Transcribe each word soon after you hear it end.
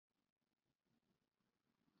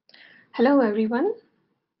Hello everyone.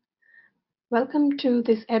 Welcome to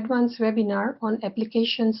this advanced webinar on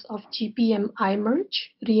applications of GPM IMERG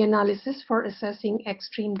reanalysis for assessing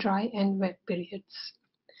extreme dry and wet periods.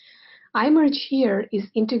 IMERG here is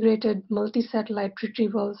integrated multi-satellite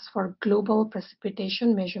retrievals for global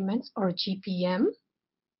precipitation measurements or GPM.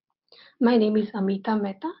 My name is Amita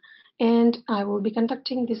Mehta and I will be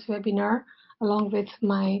conducting this webinar along with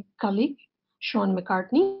my colleague Sean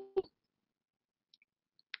McCartney.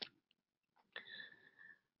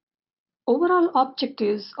 Overall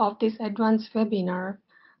objectives of this advanced webinar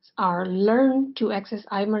are learn to access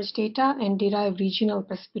IMERG data and derive regional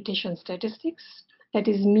precipitation statistics, that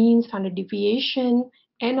is mean standard deviation,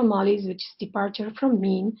 anomalies which is departure from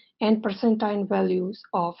mean, and percentile values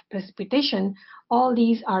of precipitation. All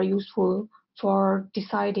these are useful for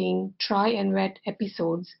deciding dry and wet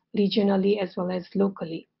episodes regionally as well as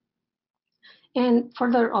locally. And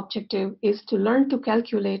further objective is to learn to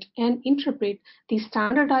calculate and interpret the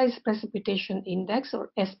standardized precipitation index or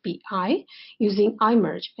SPI using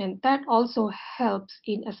IMERG, and that also helps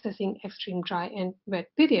in assessing extreme dry and wet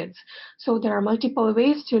periods. So there are multiple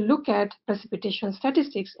ways to look at precipitation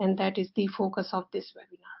statistics, and that is the focus of this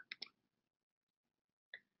webinar.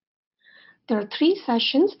 There are 3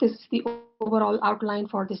 sessions. This is the overall outline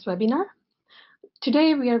for this webinar.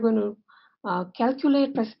 Today we are going to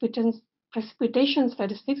calculate precipitation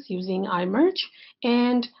statistics using IMERG.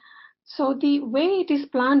 And so the way it is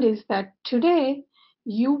planned is that today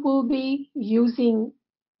you will be using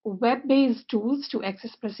web-based tools to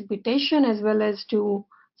access precipitation as well as to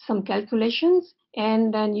some calculations,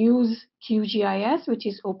 and then use QGIS, which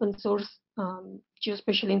is open source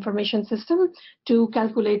geospatial information system, to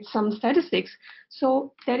calculate some statistics.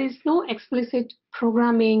 So there is no explicit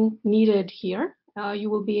programming needed here. You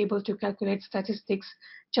will be able to calculate statistics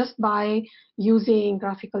just by using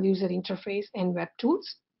graphical user interface and web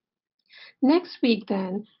tools. Next week,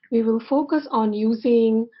 then, we will focus on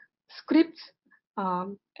using scripts,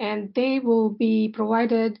 and they will be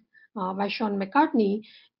provided by Sean McCartney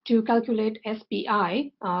to calculate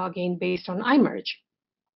SPI, again based on IMERG.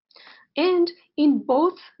 And in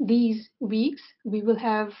both these weeks, we will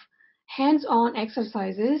have hands-on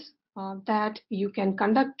exercises that you can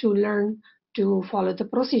conduct to learn to follow the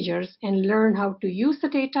procedures and learn how to use the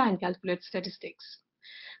data and calculate statistics.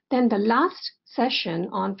 Then the last session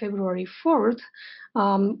on February 4th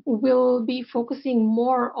will be focusing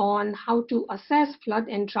more on how to assess flood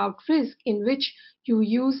and drought risk, in which you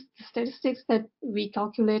use the statistics that we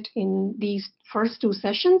calculate in these first 2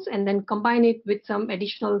 sessions and then combine it with some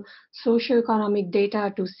additional socioeconomic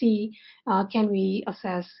data to see can we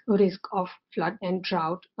assess risk of flood and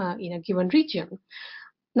drought in a given region.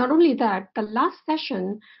 Not only that, the last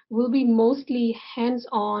session will be mostly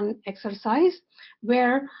hands-on exercise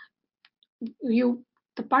where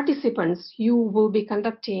the participants, you will be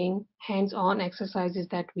conducting hands-on exercises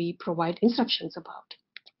that we provide instructions about.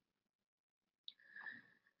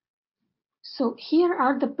 So here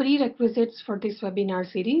are the prerequisites for this webinar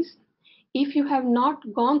series. If you have not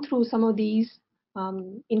gone through some of these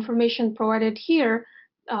information provided here,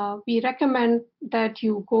 we recommend that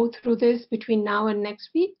you go through this between now and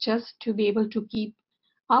next week just to be able to keep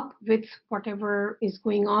up with whatever is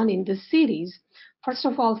going on in this series. First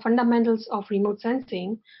of all, fundamentals of remote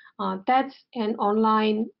sensing. That's an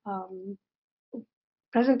online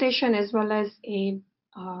presentation as well as a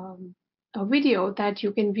video that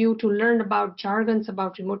you can view to learn about jargons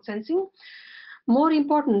about remote sensing. More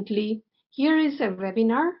importantly, here is a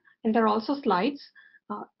webinar, and there are also slides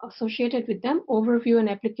associated with them, overview and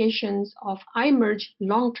applications of IMERG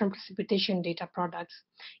long-term precipitation data products.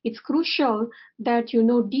 It's crucial that you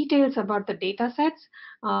know details about the data sets.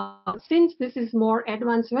 Since this is more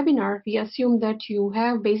advanced webinar, we assume that you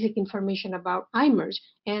have basic information about IMERG,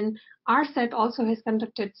 and ARSET also has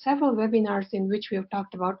conducted several webinars in which we have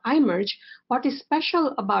talked about IMERG. What is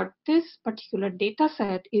special about this particular data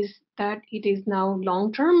set is that it is now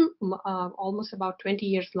long-term, almost about 20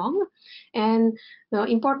 years long. And the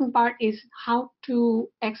important part is how to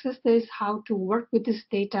access this, how to work with this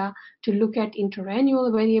data to look at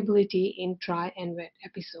interannual variability in dry and wet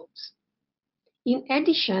episodes. In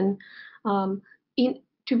addition,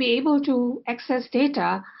 to be able to access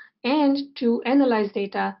data and to analyze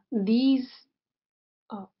data, these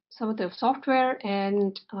some of the software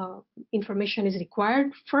and information is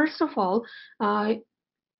required. First of all,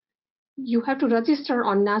 you have to register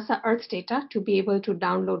on NASA Earth Data to be able to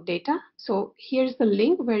download data. So here's the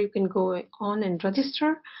link where you can go on and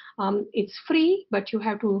register. It's free, but you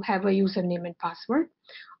have to have a username and password.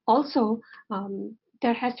 Also,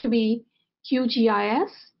 there has to be QGIS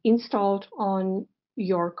installed on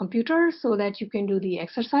your computer so that you can do the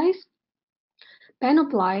exercise.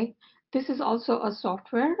 Panoply, this is also a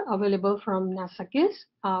software available from NASA GIS.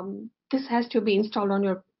 This has to be installed on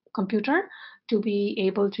your computer to be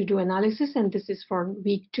able to do analysis, and this is for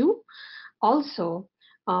week 2. Also,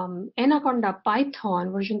 Anaconda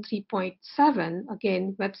Python version 3.7,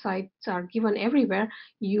 again, websites are given everywhere.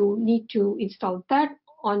 You need to install that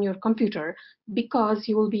on your computer because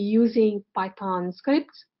you will be using Python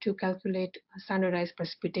scripts to calculate a standardized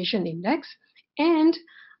precipitation index. And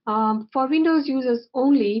for Windows users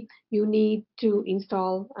only, you need to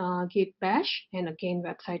install Git Bash, and again,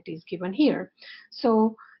 website is given here.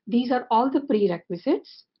 So these are all the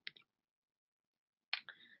prerequisites.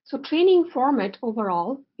 So training format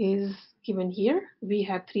overall is given here. We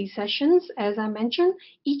have 3 sessions, as I mentioned.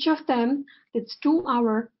 Each of them is 2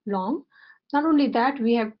 hours long. Not only that,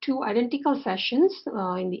 we have 2 identical sessions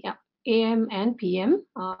in the AM and PM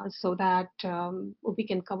so that we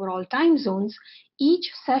can cover all time zones.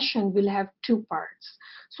 Each session will have 2 parts.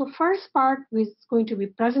 So first part is going to be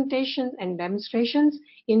presentations and demonstrations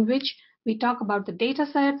in which we talk about the data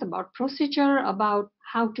sets, about procedure, about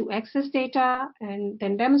how to access data, and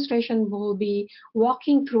then demonstration will be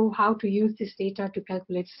walking through how to use this data to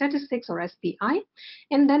calculate statistics or SPI.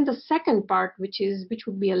 And then the second part, which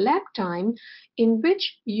would be a lab time, in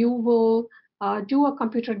which you will do a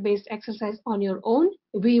computer-based exercise on your own.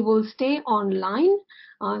 We will stay online,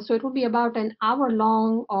 so it will be about an hour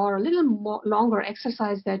long or a little more longer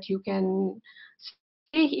exercise that you can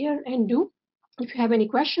stay here and do. If you have any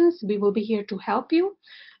questions, we will be here to help you.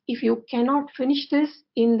 If you cannot finish this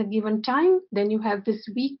in the given time, then you have this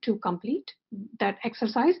week to complete that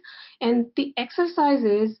exercise. And the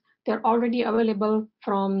exercises, they're already available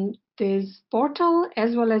from this portal,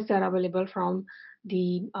 as well as they're available from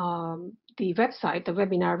the website, the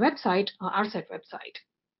webinar website, ARSET website.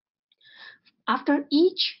 After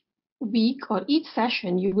each week or each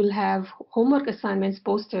session, you will have homework assignments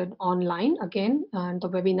posted online, again, on the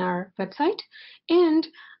webinar website. And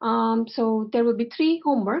so there will be 3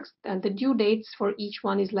 homeworks, and the due dates for each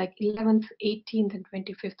one is like 11th, 18th, and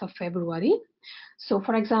 25th of February. So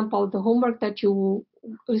for example, the homework that you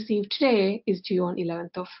receive today is due on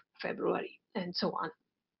 11th of February, and so on.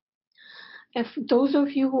 If those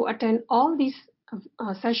of you who attend all these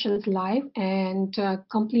sessions live and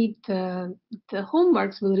complete the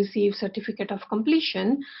homeworks will receive certificate of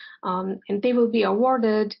completion, and they will be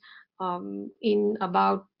awarded in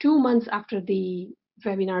about 2 months after the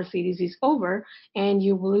webinar series is over, and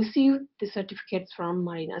you will receive the certificates from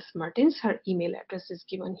Marina Martins. Her email address is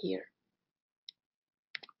given here.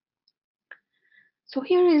 So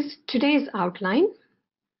here is today's outline.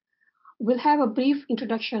 We'll have a brief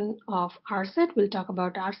introduction of ARSET. We'll talk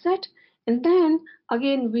about ARSET. And then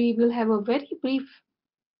again, we will have a very brief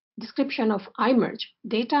description of IMERG,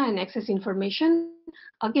 data and access information.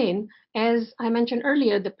 Again, as I mentioned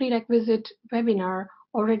earlier, the prerequisite webinar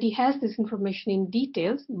already has this information in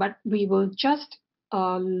details, but we will just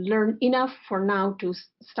learn enough for now to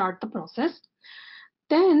start the process.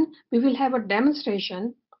 Then we will have a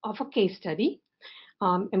demonstration of a case study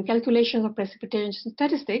and calculations of precipitation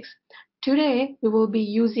statistics. Today, we will be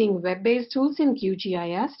using web-based tools in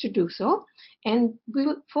QGIS to do so, and we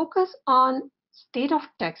will focus on state of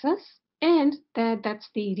Texas, and that's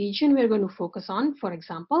the region we're going to focus on, for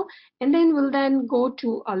example, and then we'll then go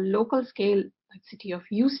to a local scale, like city of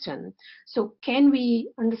Houston. So can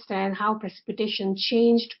we understand how precipitation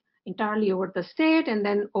changed entirely over the state and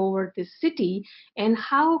then over the city, and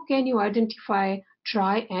how can you identify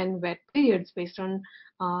dry and wet periods based on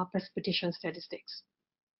precipitation statistics?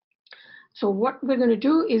 So what we're going to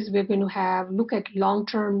do is we're going to look at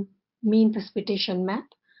long-term mean precipitation map.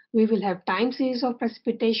 We will have time series of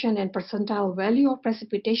precipitation and percentile value of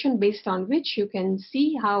precipitation based on which you can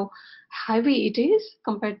see how heavy it is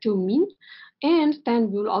compared to mean. And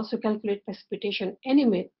then we will also calculate precipitation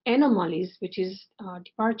anomalies, which is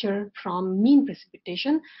departure from mean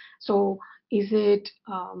precipitation. So is it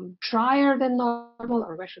drier than normal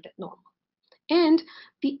or wetter than normal? And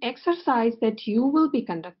the exercise that you will be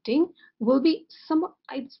conducting will be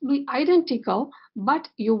identical, but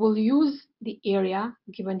you will use the area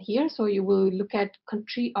given here. So you will look at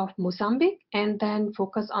country of Mozambique and then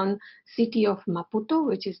focus on city of Maputo,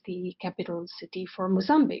 which is the capital city for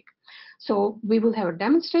Mozambique. So we will have a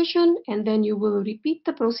demonstration, and then you will repeat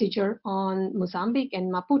the procedure on Mozambique and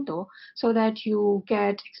Maputo so that you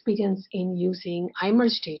get experience in using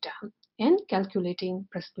IMERG data and calculating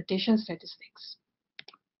precipitation statistics.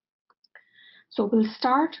 So we'll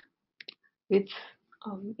start with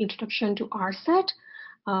introduction to ARSET.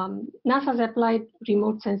 NASA's Applied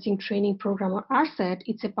Remote Sensing Training Program, or ARSET,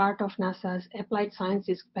 it's a part of NASA's Applied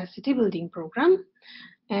Sciences Capacity Building Program.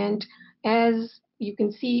 And as you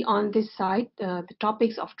can see on this side, the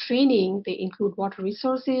topics of training, they include water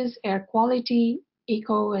resources, air quality,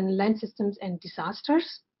 eco and land systems, and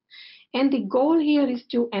disasters. And the goal here is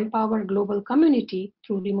to empower global community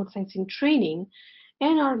through remote sensing training.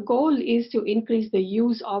 And our goal is to increase the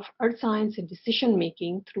use of earth science in decision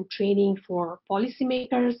making through training for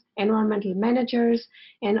policymakers, environmental managers,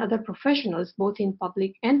 and other professionals, both in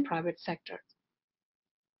public and private sectors.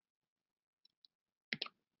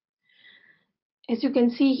 As you can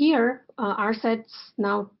see here, ARSET's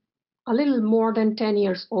now a little more than 10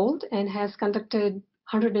 years old and has conducted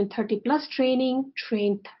 130 plus training,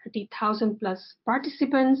 trained 30,000 plus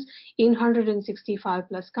participants in 165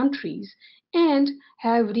 plus countries, and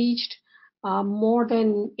have reached more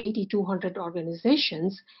than 8,200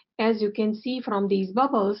 organizations. As you can see from these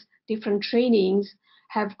bubbles, different trainings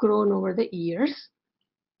have grown over the years.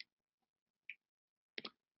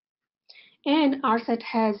 And ARSET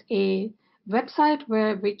has a website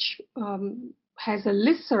which has a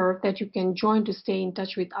listserv that you can join to stay in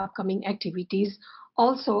touch with upcoming activities.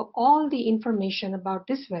 Also, all the information about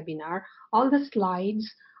this webinar, all the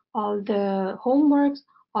slides, all the homeworks,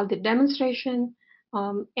 all the demonstration,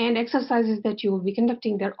 and exercises that you will be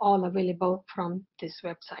conducting, they're all available from this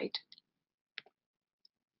website.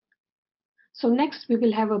 So next, we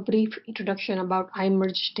will have a brief introduction about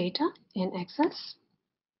IMERG data and access.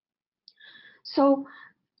 So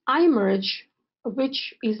IMERG,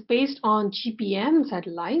 which is based on GPM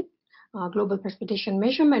satellite, Global Precipitation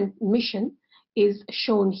Measurement Mission, is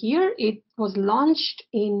shown here. It was launched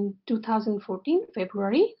in 2014,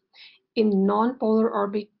 February, in non-polar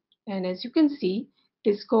orbit. And as you can see,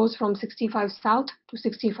 this goes from 65 south to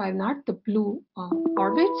 65 north, the blue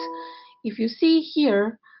orbits. If you see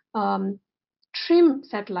here, TRIM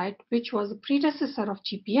satellite, which was a predecessor of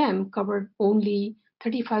GPM, covered only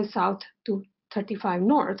 35 south to 35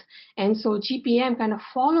 north. And so GPM kind of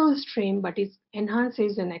follows TRIM, but it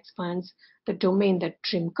enhances and expands the domain that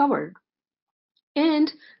TRIM covered.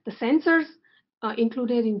 And the sensors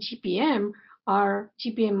included in GPM are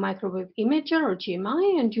GPM microwave imager or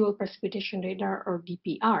GMI and dual precipitation radar or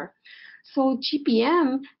DPR. So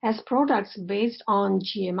GPM has products based on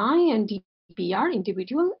GMI and DPR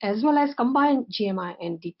individual as well as combined GMI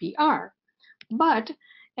and DPR. But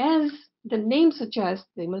as the name suggests,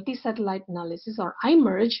 the multi-satellite analysis or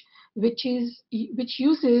IMERG, which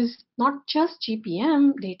uses not just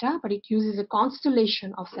GPM data, but it uses a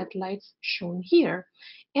constellation of satellites shown here.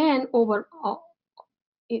 And overall,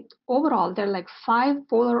 there are like 5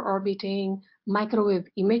 polar orbiting microwave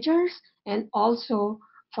imagers and also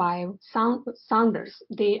 5 sounders.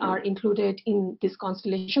 They are included in this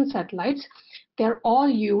constellation satellites. They're all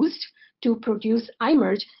used to produce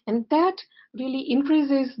IMERG, and that really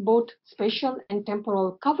increases both spatial and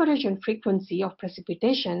temporal coverage and frequency of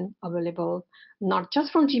precipitation available, not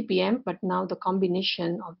just from GPM, but now the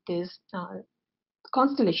combination of these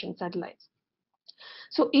constellation satellites.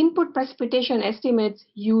 So input precipitation estimates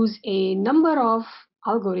use a number of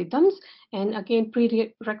algorithms, and again,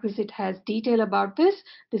 prerequisite has detail about this.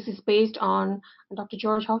 This is based on Dr.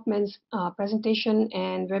 George Hoffman's presentation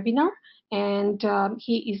and webinar, and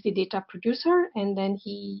he is the data producer, and then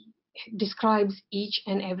he describes each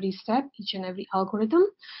and every step, each and every algorithm.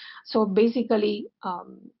 So basically,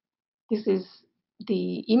 this is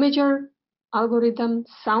the imager algorithm,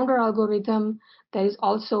 sounder algorithm. There is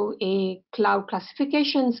also a cloud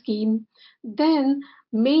classification scheme. Then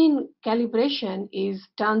main calibration is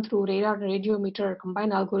done through radar radiometer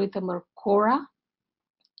combined algorithm or CORA.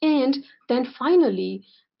 And then finally,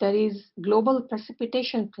 there is Global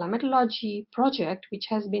Precipitation Climatology project, which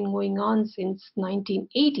has been going on since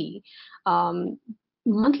 1980.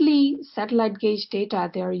 Monthly satellite gauge data,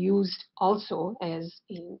 they are used also as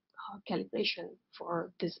in calibration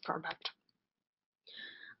for this product.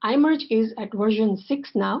 IMERG is at version 6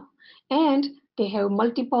 now, and they have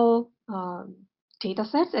multiple data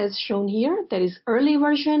sets as shown here. There is early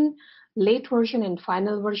version, late version, and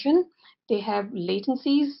final version. They have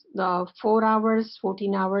latencies, the 4 hours,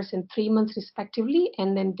 14 hours, and 3 months respectively,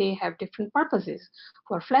 and then they have different purposes.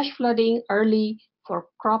 For flash flooding, early. For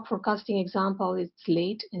crop forecasting example, it's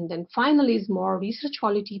late. And then finally is more research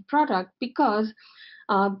quality product because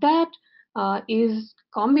that is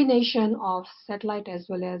combination of satellite as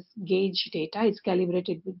well as gauge data. It's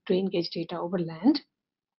calibrated with drain gauge data over land.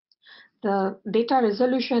 The data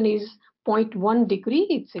resolution is 0.1 degree.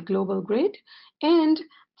 It's a global grid. And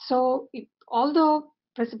so although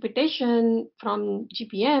precipitation from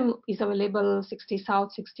GPM is available 60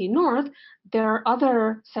 south, 60 north, there are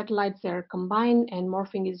other satellites that are combined and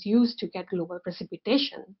morphing is used to get global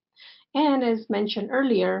precipitation. And as mentioned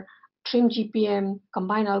earlier, TRIM GPM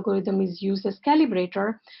combined algorithm is used as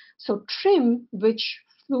calibrator. So TRIM, which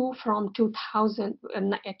flew from 2000,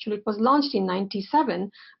 actually it was launched in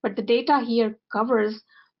 97, but the data here covers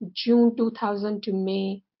June 2000 to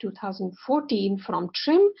May 2014 from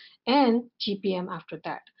TRIM and GPM after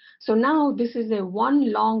that. So now this is a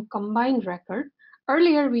one long combined record.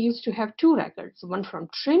 Earlier we used to have two records, one from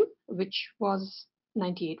TRIM, which was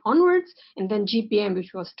 98 onwards, and then GPM,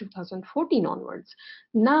 which was 2014 onwards.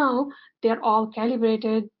 Now they're all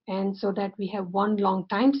calibrated, and so that we have one long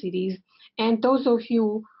time series. And those of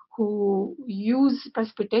you who use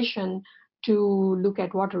precipitation to look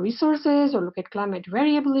at water resources or look at climate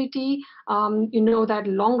variability, you know that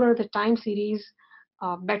longer the time series,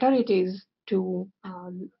 better it is to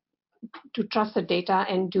trust the data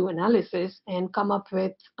and do analysis and come up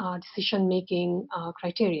with decision-making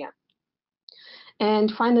criteria.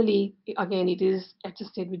 And finally, again, it is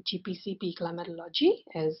adjusted with GPCP climatology,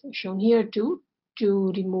 as shown here too,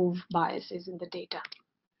 to remove biases in the data.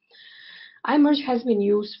 IMERG has been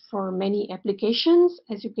used for many applications,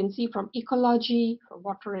 as you can see, from ecology, for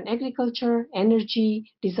water and agriculture,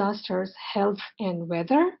 energy, disasters, health, and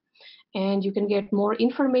weather. And you can get more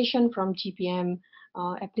information from GPM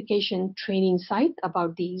application training site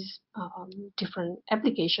about these different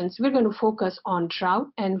applications. We're going to focus on drought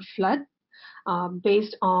and flood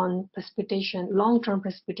based on precipitation, long-term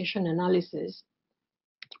precipitation analysis.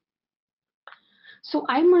 So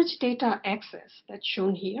IMERG data access that's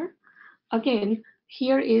shown here. Again,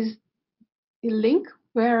 here is a link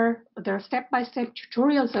where there are step-by-step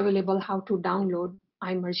tutorials available how to download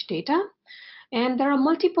IMERG data. And there are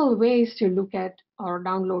multiple ways to look at or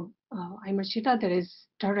download IMERG data. There is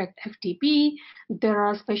direct FTP. There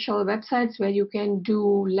are special websites where you can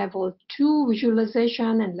do level 2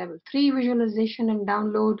 visualization and level 3 visualization and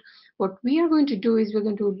download. What we are going to do is we're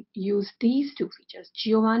going to use these two features.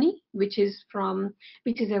 Giovanni, which is a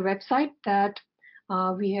website that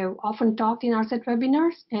we have often talked in ARSET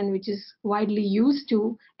webinars and which is widely used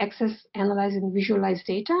to access, analyze, and visualize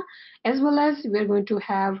data, as well as we're going to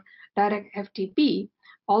have direct FTP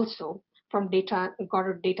also from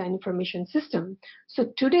Goddard Data Information System.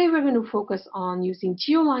 So today we're going to focus on using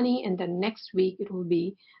Giovanni, and then next week it will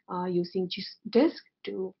be using disk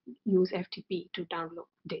to use FTP to download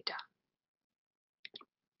data.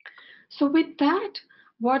 So with that,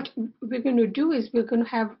 what we're going to do is we're going to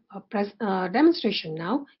have a demonstration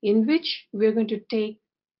now in which we're going to take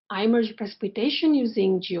IMERG precipitation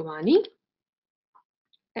using Giovanni.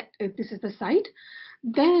 This is the site.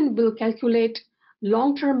 Then we'll calculate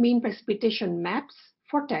long-term mean precipitation maps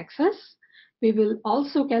for Texas. We will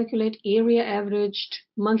also calculate area averaged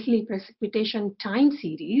monthly precipitation time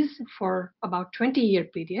series for about 20-year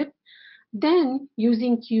period. Then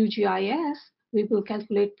using QGIS, we will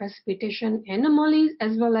calculate precipitation anomalies,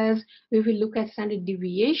 as well as we will look at standard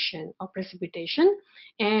deviation of precipitation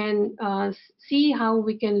and see how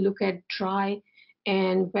we can look at dry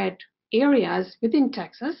and wet areas within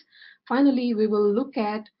Texas. Finally,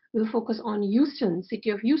 we'll focus on Houston, city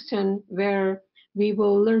of Houston, where we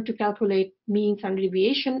will learn to calculate mean standard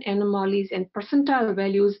deviation, anomalies, and percentile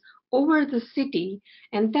values over the city,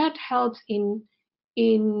 and that helps in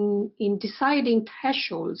deciding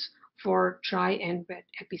thresholds for dry and wet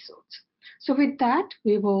episodes. So with that,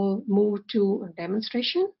 we will move to a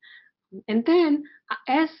demonstration. And then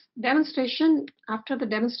after the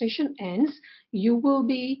demonstration ends, you will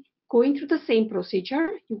be going through the same procedure.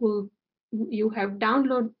 You have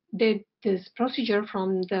downloaded this procedure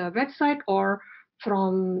from the website or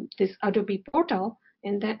from this Adobe portal,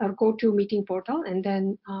 and then or GoToMeeting portal, and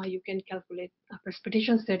then you can calculate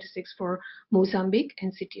precipitation statistics for Mozambique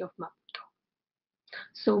and city of Maputo.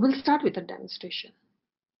 So we'll start with a demonstration.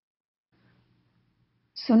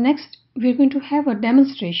 So next, we're going to have a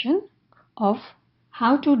demonstration of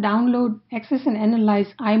how to download, access, and analyze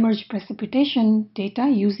IMERG precipitation data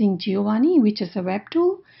using Giovanni, which is a web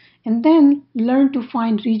tool, and then learn to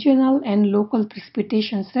find regional and local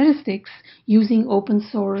precipitation statistics using open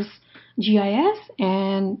source GIS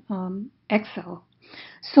and Excel.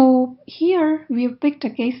 So here we have picked a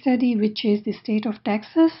case study, which is the state of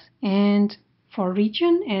Texas, and for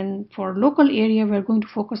region and for local area, we're going to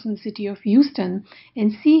focus on the city of Houston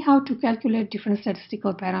and see how to calculate different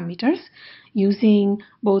statistical parameters using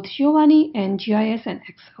both Giovanni and GIS and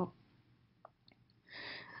Excel.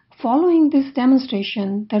 Following this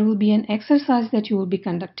demonstration, there will be an exercise that you will be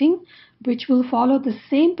conducting, which will follow the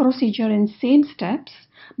same procedure and same steps,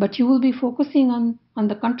 but you will be focusing on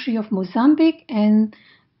the country of Mozambique and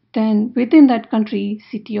then within that country,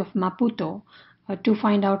 city of Maputo, to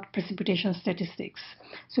find out precipitation statistics.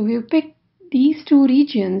 So we've picked these two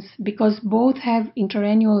regions, because both have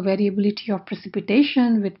interannual variability of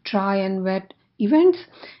precipitation with dry and wet events,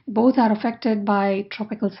 both are affected by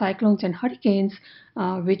tropical cyclones and hurricanes,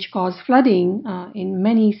 which cause flooding in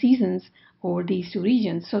many seasons over these two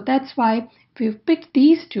regions. So that's why we've picked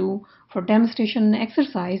these two for demonstration and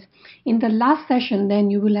exercise. In the last session, then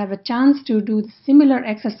you will have a chance to do the similar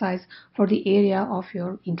exercise for the area of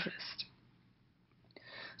your interest.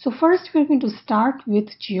 So first we're going to start with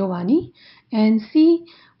Giovanni and see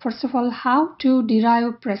first of all how to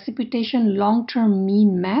derive precipitation long-term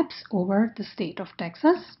mean maps over the state of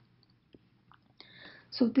Texas.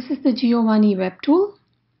 So this is the Giovanni web tool.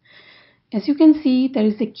 As you can see, there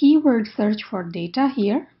is a keyword search for data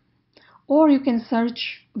here, or you can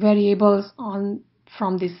search variables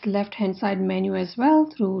from this left-hand side menu as well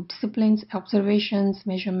through disciplines, observations,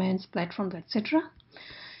 measurements, platforms, etc.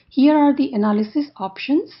 Here are the analysis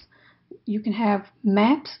options. You can have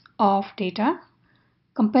maps of data,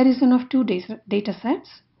 comparison of two data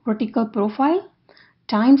sets, vertical profile,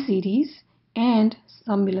 time series, and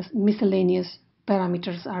some miscellaneous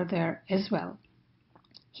parameters are there as well.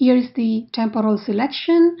 Here is the temporal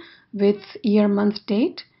selection with year, month,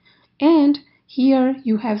 date, and here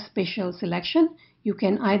you have spatial selection. You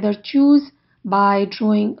can either choose by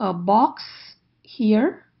drawing a box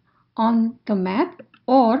here on the map,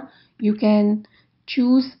 or you can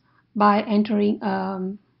choose by entering a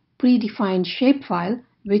predefined shapefile,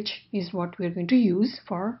 which is what we're going to use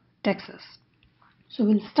for Texas. So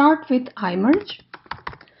we'll start with IMERG,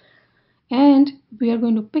 and we are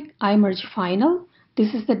going to pick IMERG final.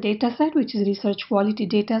 This is the data set, which is research quality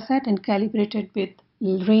data set and calibrated with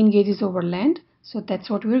rain gauges over land. So that's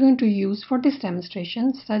what we're going to use for this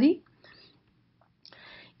demonstration study.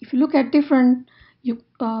 If you look at different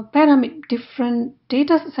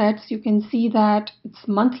data sets, you can see that it's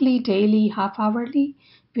monthly, daily, half-hourly.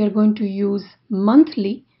 We are going to use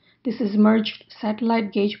monthly. This is merged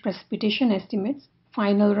satellite gauge precipitation estimates,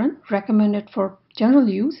 final run, recommended for general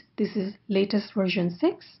use. This is latest version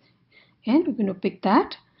 6, and we're going to pick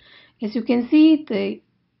that. As you can see, the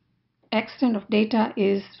extent of data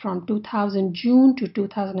is from 2000 June to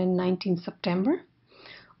 2019 September.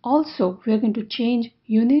 Also, we are going to change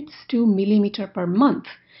units to millimeter per month,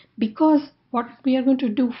 because what we are going to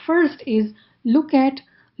do first is look at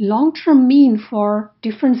long-term mean for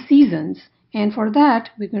different seasons, and for that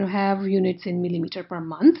we're going to have units in millimeter per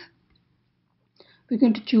month. We're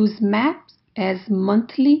going to choose maps as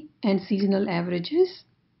monthly and seasonal averages.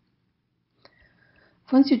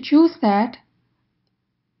 Once you choose that,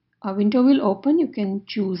 a window will open. You can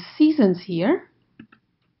choose seasons here.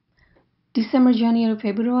 December, January,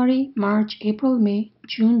 February, March, April, May,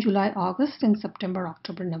 June, July, August, and September,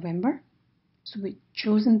 October, November. So we've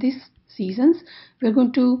chosen these seasons. We're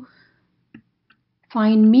going to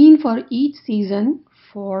find mean for each season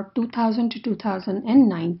for 2000 to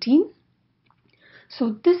 2019.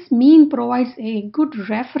 So this mean provides a good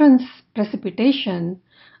reference precipitation,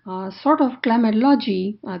 sort of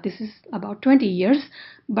climatology. This is about 20 years,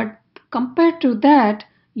 but compared to that,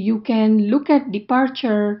 you can look at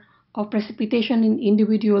departure of precipitation in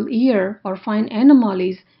individual year or find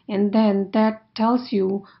anomalies, and then that tells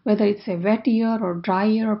you whether it's a wet year or dry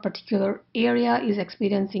year or particular area is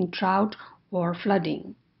experiencing drought or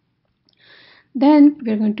flooding. Then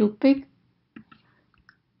we're going to pick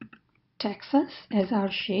Texas as our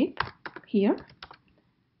shape here.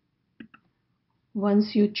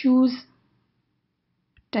 Once you choose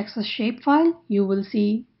Texas shapefile, you will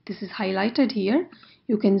see this is highlighted here.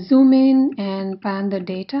 You can zoom in and pan the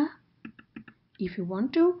data if you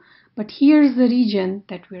want to, but here's the region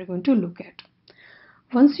that we're going to look at.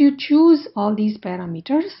 Once you choose all these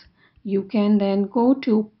parameters, you can then go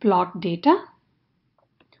to plot data.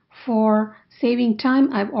 For saving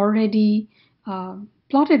time, I've already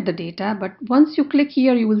plotted the data, but once you click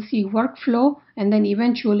here, you will see workflow, and then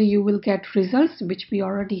eventually you will get results, which we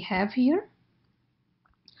already have here.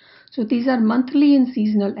 So these are monthly and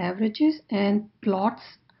seasonal averages, and plots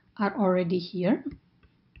are already here.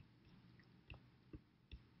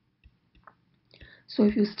 So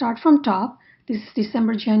if you start from top, this is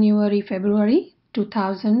December, January, February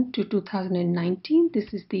 2000 to 2019.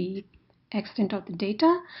 This is the extent of the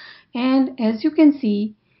data. And as you can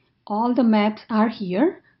see, all the maps are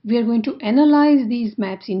here. We are going to analyze these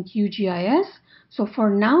maps in QGIS. So for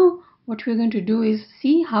now, what we're going to do is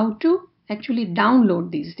see how to actually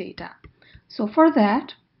download these data. So for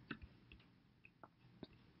that,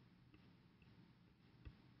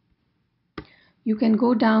 you can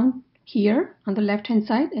go down here on the left hand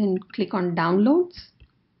side and click on downloads.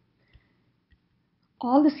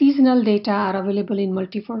 All the seasonal data are available in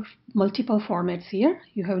multiple formats here.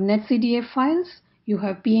 You have netcdf files, you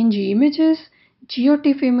have PNG images,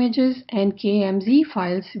 GeoTIFF images, and KMZ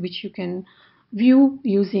files, which you can view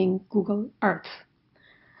using Google Earth.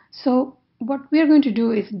 So what we are going to do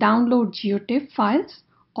is download GeoTIFF files,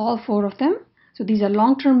 all 4 of them. So these are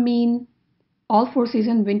long-term mean, all 4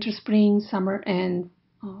 seasons, winter, spring, summer, and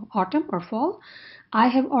autumn or fall. I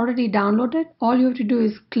have already downloaded. All you have to do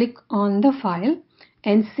is click on the file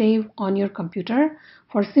and save on your computer.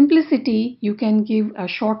 For simplicity, you can give a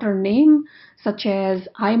shorter name such as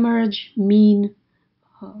IMERG mean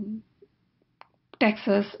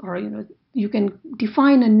Texas, or you can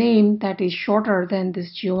define a name that is shorter than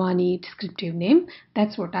this Giovanni descriptive name.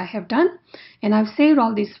 That's what I have done, and I've saved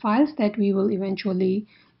all these files that we will eventually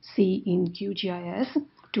see in QGIS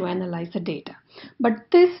to analyze the data. But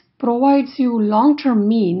this provides you long-term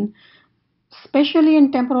mean. Spatially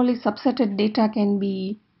and temporally subsetted data can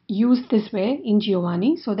be used this way in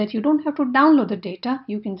Giovanni, so that you don't have to download the data.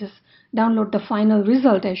 You can just download the final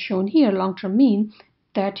result as shown here, long-term mean,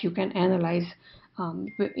 that you can analyze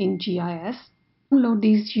in GIS. Download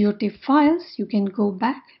these GeoTIFF files. You can go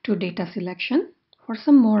back to data selection for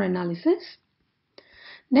some more analysis.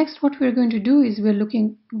 Next, what we're going to do is we're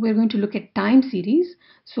going to look at time series.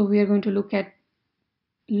 So we are going to look at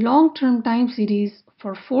long-term time series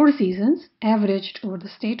for 4 seasons averaged over the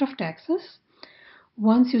state of Texas.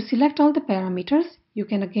 Once you select all the parameters, you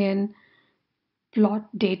can again plot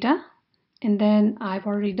data, and then I've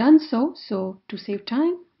already done so to save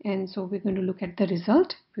time. And so we're going to look at the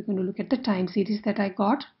result. We're going to look at the time series that I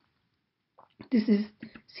got. This is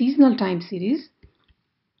seasonal time series.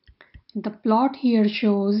 The plot here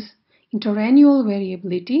shows interannual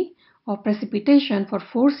variability of precipitation for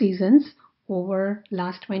 4 seasons over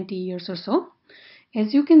last 20 years or so.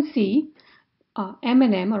 As you can see,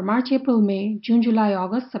 M&M, or March, April, May, June, July,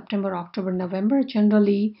 August, September, October, November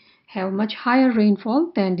generally have much higher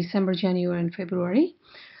rainfall than December, January, and February.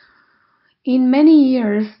 In many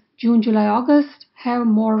years, June, July, August have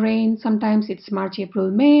more rain. Sometimes it's March, April,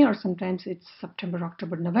 May, or sometimes it's September,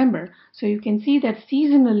 October, November. So you can see that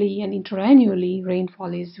seasonally and interannually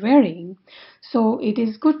rainfall is varying. So it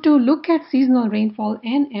is good to look at seasonal rainfall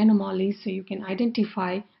and anomalies so you can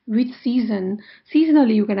identify which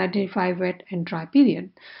seasonally you can identify wet and dry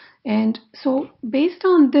period. And so based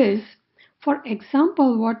on this, for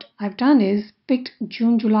example, what I've done is picked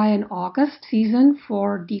June, July, and August season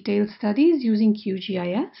for detailed studies using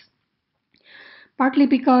QGIS, partly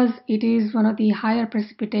because it is one of the higher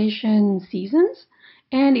precipitation seasons,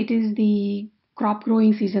 and it is the crop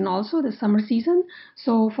growing season also, the summer season.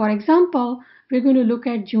 So for example, we're going to look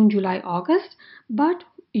at June, July, August, but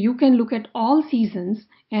you can look at all seasons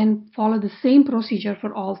and follow the same procedure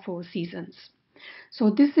for all 4 seasons. So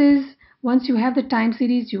this is, once you have the time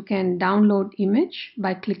series, you can download image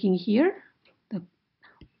by clicking here,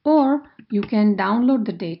 or you can download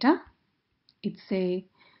the data.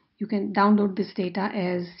 You can download this data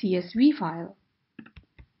as CSV file,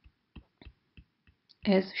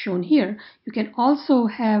 as shown here. You can also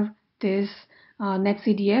have this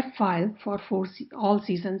netcdf file for all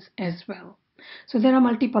seasons as well. So there are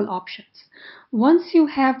multiple options. Once you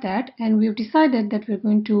have that, and we've decided that we're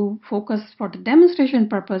going to focus for the demonstration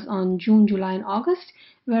purpose on June, July, and August,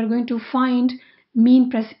 we are going to find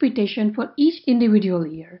mean precipitation for each individual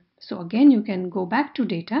year. So again, you can go back to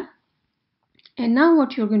data. And now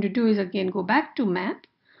what you're going to do is again go back to map,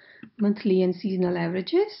 monthly and seasonal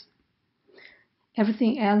averages.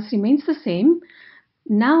 Everything else remains the same.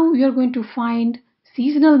 Now we are going to find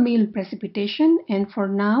seasonal mean precipitation, and for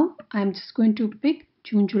now I'm just going to pick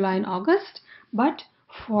June, July, and August, but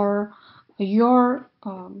for your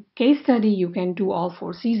case study you can do all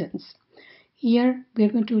 4 seasons. Here we're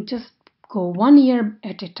going to just go 1 year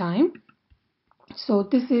at a time. So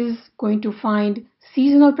this is going to find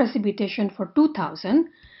seasonal precipitation for 2000.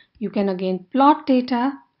 You can again plot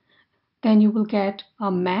data, then you will get a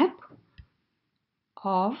map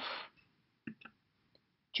of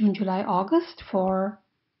June, July, August for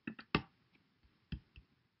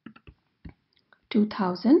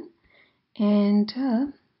 2000, and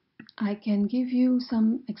I can give you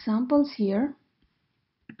some examples here.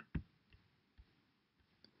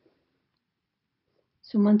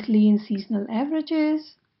 So monthly and seasonal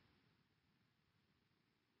averages.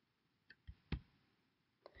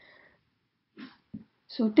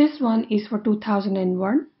 So this one is for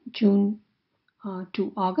 2001, June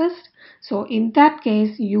to August. So in that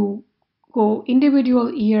case, you go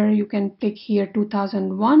individual year. You can pick here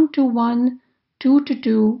 2001 to 1, 2 to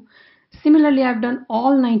 2. Similarly, I've done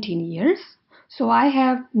all 19 years. So I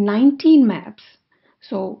have 19 maps.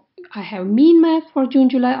 So I have mean map for June,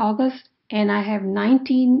 July, August, and I have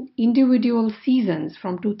 19 individual seasons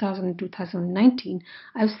from 2000 to 2019.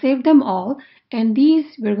 I've saved them all, and these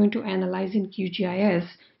we're going to analyze in QGIS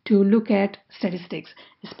to look at statistics.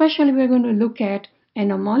 Especially we're going to look at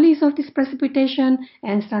anomalies of this precipitation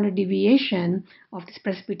and standard deviation of this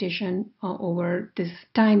precipitation over this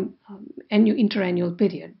time interannual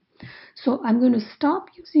period. So I'm going to stop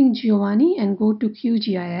using Giovanni and go to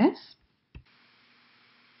QGIS.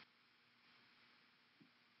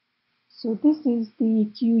 So this is the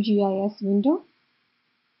QGIS window.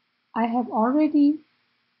 I have already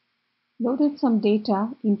loaded some data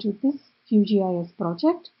into this QGIS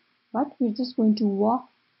project, but we're just going to walk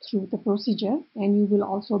through the procedure and you will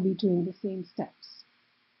also be doing the same steps.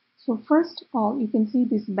 So first of all, you can see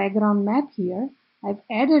this background map here. I've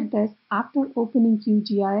added this after opening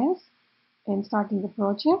QGIS and starting the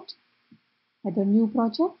project, either new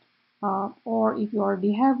project, or if you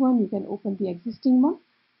already have one, you can open the existing one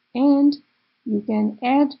and you can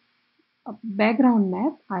add a background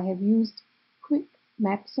map. I have used Quick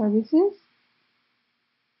Map Services,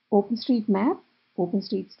 OpenStreetMap,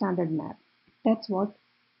 OpenStreet Standard Map. That's what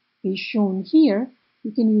is shown here.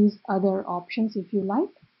 You can use other options if you like.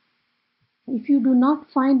 If you do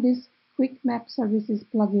not find this Quick Map Services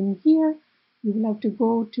plugin here, you will have to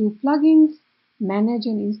go to Plugins, Manage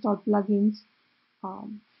and Install Plugins,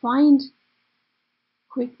 find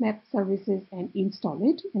Quick Map Services and install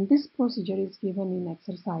it. And this procedure is given in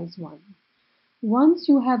exercise 1. Once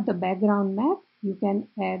you have the background map, you can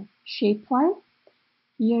add shapefile.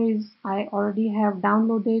 Here is, I already have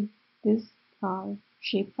downloaded this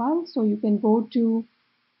shapefile, so you can go to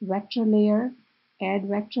vector layer, add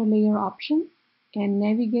vector layer option, and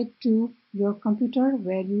navigate to your computer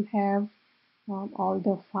where you have all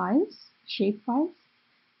the files, shapefiles.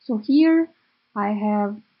 So here I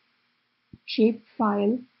have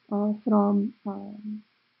shapefile from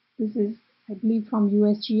this is, I believe, from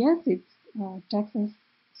USGS. It's Texas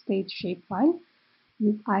state shapefile.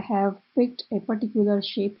 I have picked a particular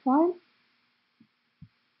shapefile,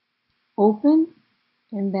 open,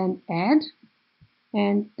 and then add,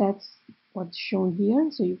 and that's what's shown here.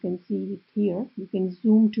 So you can see it here. You can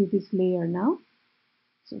zoom to this layer now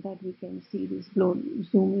so that we can see this zoom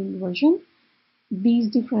in version. These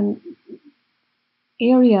different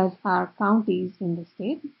areas are counties in the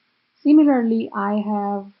state. Similarly, I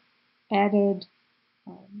have added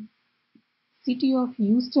City of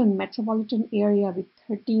Houston metropolitan area with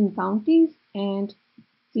 13 counties and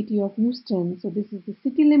City of Houston. So this is the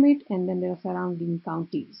city limit, and then there are surrounding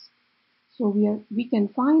counties. So we can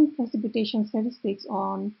find precipitation statistics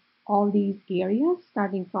on all these areas,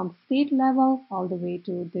 starting from state level all the way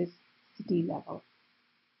to this city level.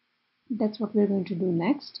 That's what we're going to do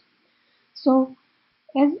next. So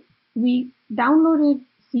as we downloaded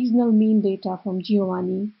seasonal mean data from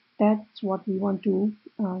Giovanni, that's what we want to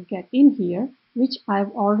get in here, which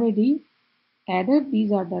I've already added.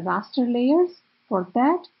 These are the raster layers. For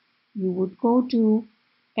that, you would go to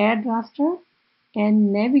Add Raster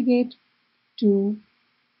and navigate to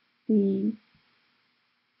the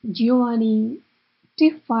Giovanni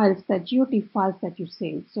TIFF files, the GeoTIFF files that you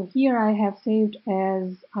saved. So here I have saved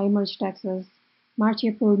as IMERG Texas, March,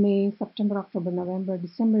 April, May, September, October, November,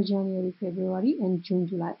 December, January, February, and June,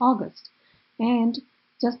 July, August. And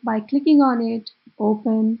just by clicking on it,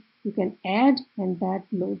 open, you can add, and that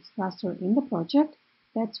loads raster in the project.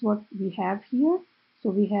 That's what we have here. So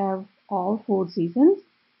we have all 4 seasons.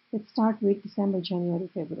 Let's start with December, January,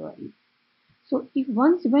 February. So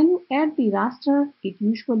when you add the raster, it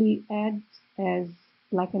usually adds as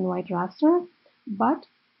black and white raster, but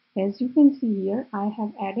as you can see here, I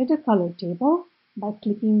have added a color table. By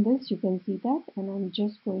clicking this, you can see that, and I'm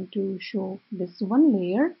just going to show this one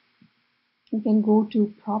layer. You can go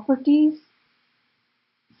to Properties,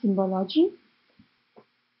 Symbology.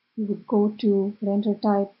 You would go to Render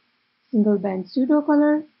Type, Single Band Pseudo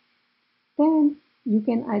Color. Then you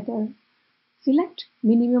can either select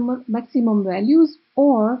minimum or maximum values,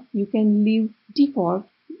 or you can leave default,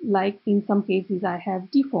 like in some cases I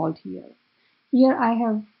have default here. Here I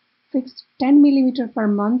have fixed 10 millimeter per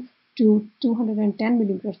month to 210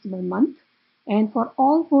 millimeters per month, and for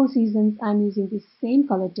all 4 seasons I'm using the same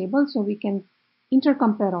color table so we can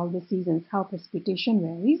intercompare all the seasons, how precipitation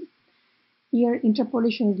varies. Here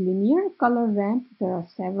interpolation is linear, color ramp, there are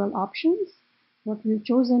several options. What we've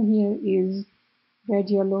chosen here is red,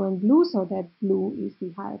 yellow, and blue, so that blue is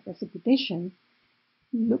the higher precipitation.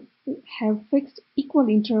 Look, have fixed equal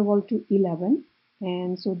interval to 11,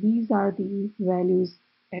 and so these are the values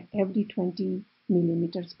at every 20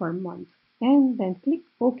 millimeters per month. And then click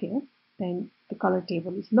OK, then the color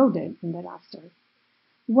table is loaded in the raster.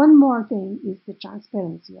 One more thing is the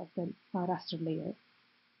transparency of the raster layer.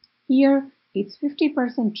 Here it's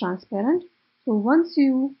 50% transparent. So once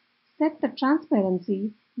you set the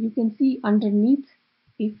transparency, you can see underneath.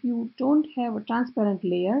 If you don't have a transparent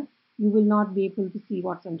layer, you will not be able to see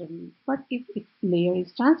what's underneath. But if its layer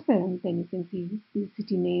is transparent, then you can see the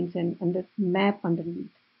city names and the map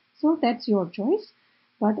underneath. So that's your choice,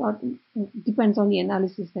 but it depends on the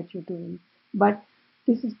analysis that you're doing. But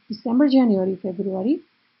this is December, January, February.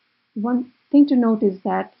 One thing to note is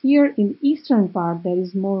that here in eastern part there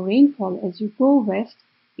is more rainfall. As you go west,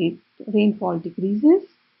 rainfall decreases.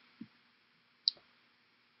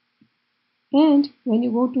 And when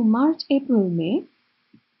you go to March, April, May,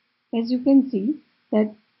 as you can see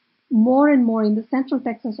that more and more in the central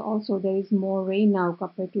Texas also there is more rain now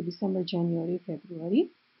compared to December, January, February.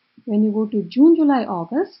 When you go to June, July,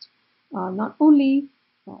 August, not only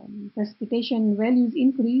precipitation values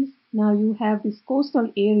increase, now you have this coastal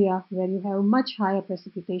area where you have much higher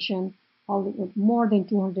precipitation, more than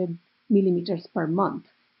 200 millimeters per month.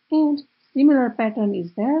 And similar pattern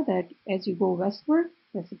is there that as you go westward,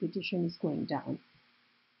 precipitation is going down.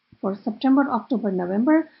 For September, October,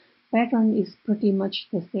 November, pattern is pretty much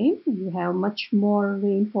the same. You have much more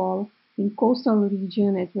rainfall in coastal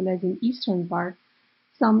region as well as in eastern part.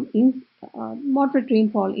 Some moderate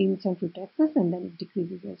rainfall in central Texas, and then it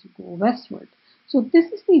decreases as you go westward. So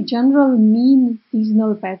this is the general mean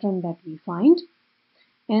seasonal pattern that we find.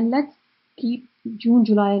 And let's keep June,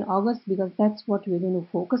 July, and August because that's what we're going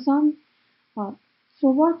to focus on. So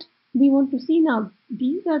what we want to see now,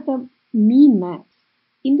 these are the mean maps.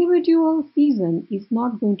 Individual season is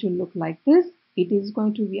not going to look like this. It is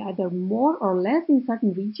going to be either more or less in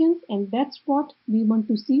certain regions, and that's what we want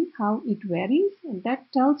to see, how it varies, and that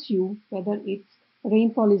tells you whether its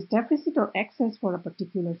rainfall is deficit or excess for a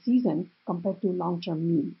particular season compared to long-term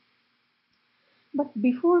mean. But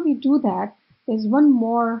before we do that, there's one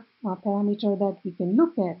more parameter that we can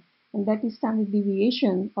look at, and that is standard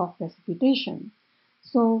deviation of precipitation.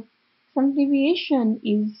 So standard deviation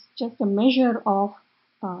is just a measure of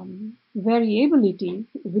variability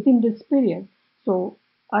within this period. So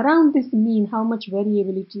around this mean, how much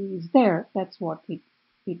variability is there, that's what it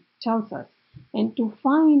tells us. And to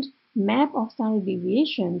find map of standard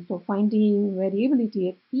deviation, so finding variability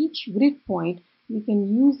at each grid point, we can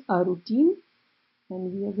use a routine,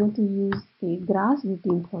 and we are going to use a grass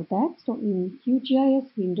routine for that. So in QGIS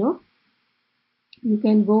window, you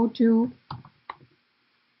can go to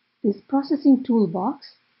this processing toolbox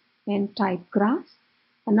and type grass.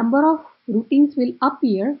 A number of routines will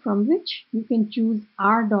appear from which you can choose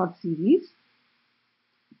R.series.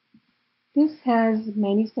 This has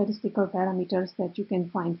many statistical parameters that you can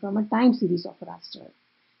find from a time series of raster.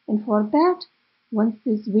 And for that, once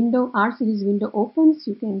this window, R-series window opens,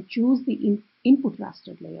 you can choose the input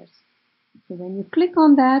raster layers. So when you click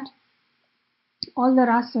on that, all the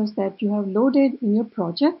rasters that you have loaded in your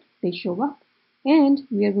project, they show up. And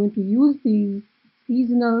we are going to use the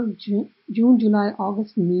seasonal June, July,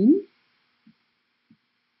 August mean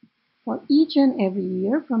for each and every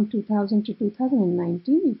year from 2000 to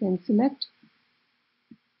 2019. You can select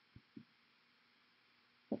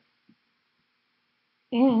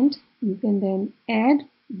and you can then add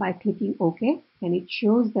by clicking OK, and it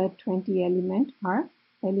shows that 20 elements are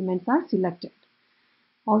selected.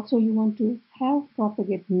 Also, you want to have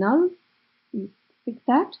propagate null, you pick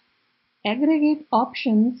that. Aggregate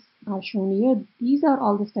options are shown here. These are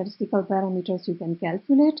all the statistical parameters you can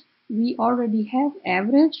calculate. We already have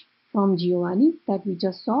average from Giovanni that we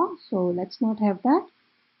just saw, so let's not have that.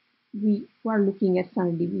 We are looking at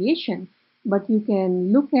standard deviation, but you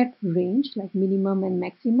can look at range like minimum and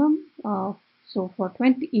maximum. So for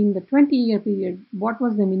in the 20-year period, what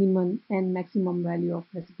was the minimum and maximum value of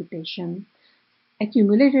precipitation?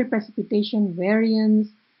 Accumulated precipitation, variance,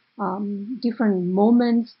 different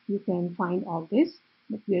moments, you can find all this,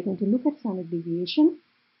 but we are going to look at standard deviation.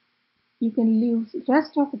 You can leave,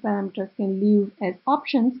 rest of the parameters can leave as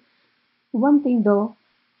options. One thing though,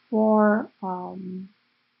 for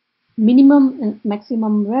minimum and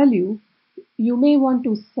maximum value, you may want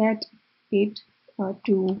to set it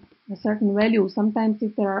to a certain value. Sometimes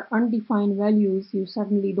if there are undefined values, you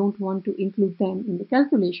certainly don't want to include them in the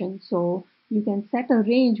calculation. So you can set a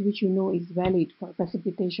range which you know is valid for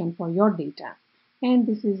precipitation for your data. And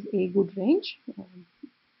this is a good range.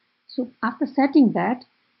 So after setting that,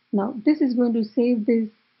 now this is going to save this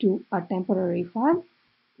to a temporary file.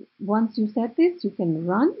 Once you set this, you can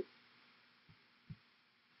run.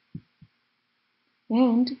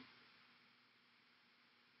 And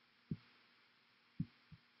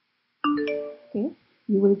okay,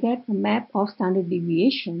 you will get a map of standard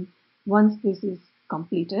deviation once this is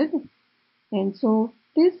completed. And so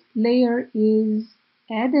this layer is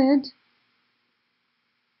added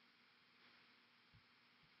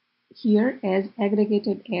here as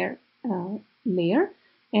aggregated air layer,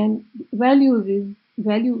 and value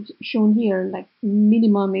shown here, like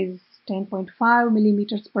minimum is 10.5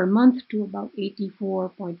 millimeters per month to about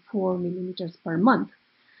 84.4 millimeters per month.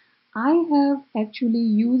 I have actually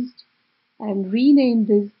used and renamed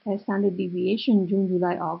this as standard deviation June,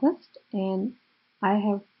 July, August, and I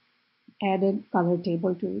have added color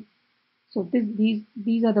table to it. So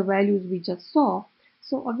these are the values we just saw.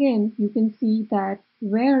 So again, you can see that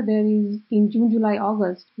where there is in June, July,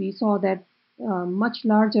 August, we saw that much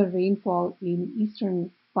larger rainfall in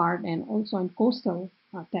eastern part and also in coastal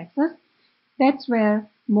Texas. That's where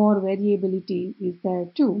more variability is there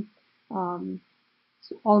too.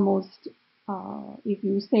 So almost, if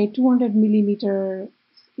you say 200 millimeter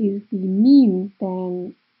is the mean,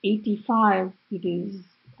 then 85, it is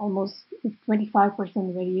almost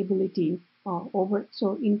 25% variability over.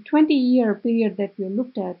 So in 20-year period that we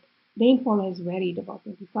looked at, rainfall has varied about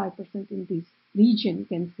 25% in this region, you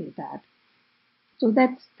can say that. So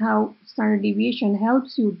that's how standard deviation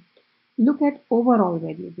helps you look at overall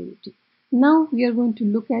variability. Now we are going to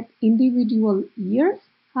look at individual years,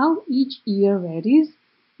 how each year varies,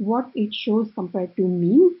 what it shows compared to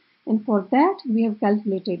mean, and for that we have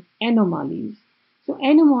calculated anomalies. So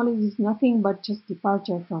anomalies is nothing but just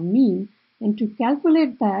departure from mean, and to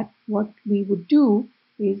calculate that, what we would do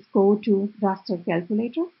is go to raster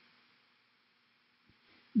calculator.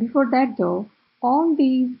 Before that though, all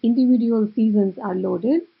these individual seasons are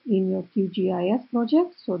loaded in your QGIS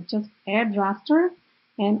project. So just add raster,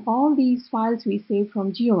 and all these files we saved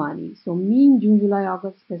from Giovanni. So mean, June, July,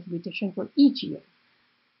 August precipitation for each year.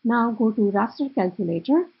 Now go to raster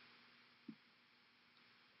calculator.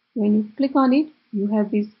 When you click on it, you have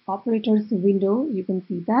this operators window. You can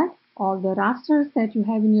see that all the rasters that you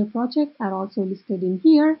have in your project are also listed in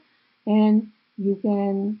here, and you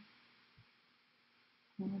can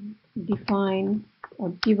define or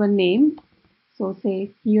give a name. So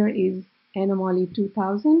say here is anomaly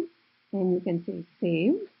 2000, and you can say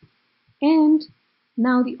save. And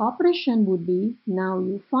now the operation would be, now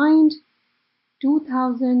you find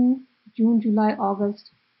 2000 June, July, August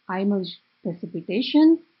IMERG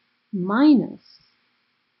precipitation minus,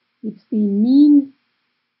 it's the mean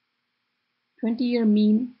 20-year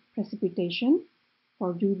mean precipitation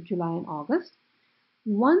for June, July, and August.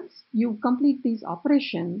 Once you complete this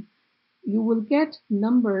operation, you will get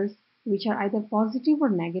numbers which are either positive or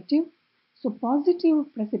negative. So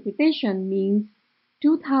positive precipitation means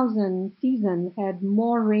 2000 season had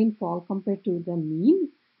more rainfall compared to the mean,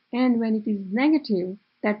 and when it is negative,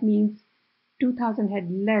 that means 2000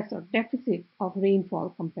 had less or deficit of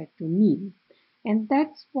rainfall compared to mean. And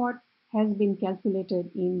that's what has been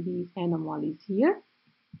calculated in these anomalies here.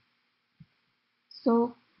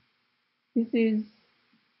 So this is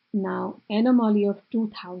now anomaly of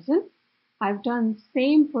 2000. I've done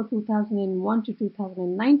same for 2001 to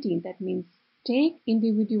 2019. That means take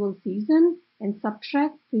individual season and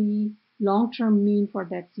subtract the long-term mean for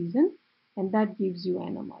that season, and that gives you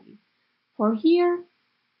anomaly. For here,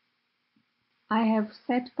 I have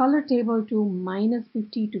set color table to minus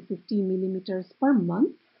 50 to 50 millimeters per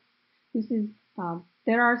month. This is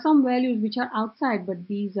there are some values which are outside, but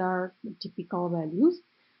these are the typical values.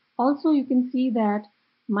 Also, you can see that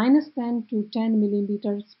minus 10 to 10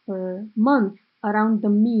 millimeters per month around the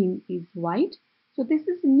mean is white. So this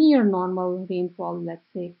is near normal rainfall, let's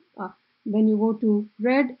say. When you go to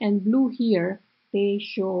red and blue here, they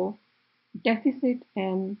show deficit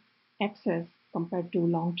and excess compared to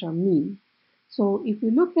long-term mean. So if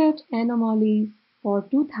you look at anomalies for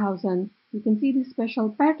 2000, you can see this special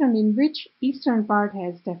pattern in which eastern part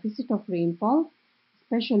has deficit of rainfall,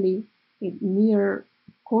 especially near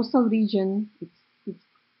coastal region. It's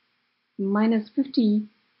minus 50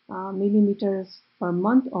 millimeters per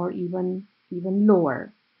month or even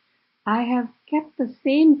lower. I have kept the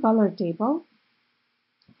same color table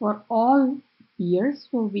for all years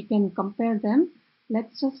so we can compare them.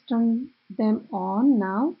 Let's just turn them on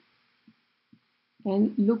now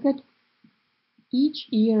and look at each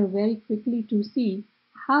year very quickly to see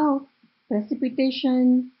how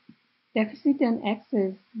precipitation, deficit, and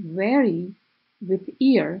excess vary with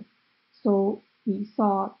year. So we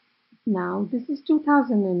saw now this is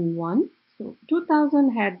 2001. So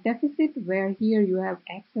 2000 had deficit, where here you have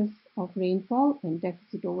excess of rainfall and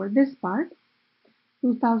deficit over this part.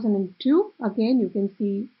 2002, again you can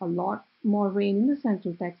see a lot more rain in the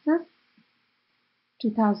central Texas.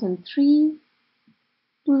 2003,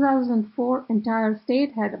 2004, entire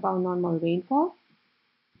state had about normal rainfall.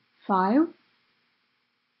 5,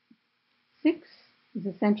 2006,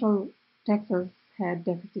 the central Texas had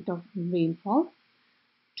deficit of rainfall.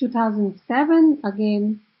 2007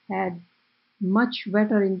 again had much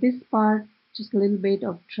wetter in this part, just a little bit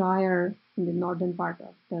of drier in the northern part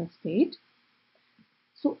of the state.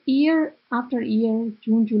 So year after year,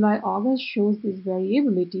 June, July, August shows this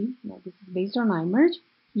variability. Now this is based on IMERG.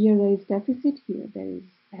 Here there is deficit, here there is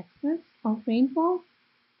excess of rainfall.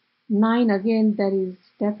 9 again there is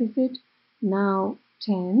deficit, now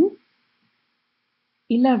 10.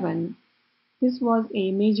 11, this was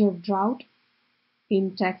a major drought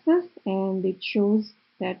in Texas, and it shows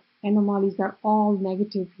that anomalies are all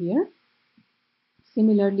negative here.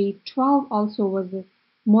 Similarly, 12 also was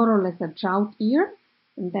more or less a drought year,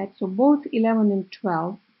 and that's so both 11 and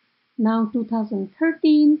 12. Now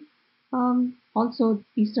 2013, also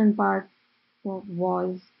eastern part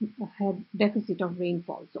had deficit of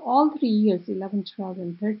rainfall. So all 3 years, 11, 12,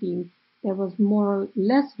 and 13, there was more or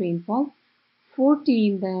less rainfall.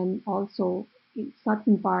 14, then also in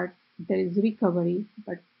certain part there is recovery,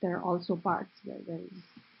 but there are also parts where there is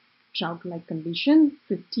drought-like condition.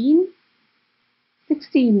 15,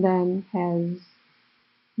 16 then has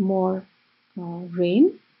more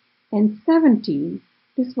rain, and 17,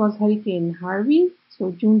 this was Hurricane Harvey.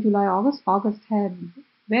 So June, July, August. August had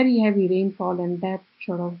very heavy rainfall, and that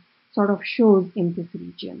sort of shows in this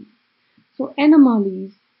region. So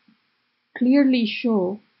anomalies clearly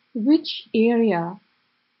show which areas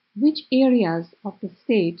of the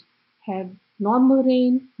state had normal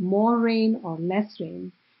rain, more rain, or less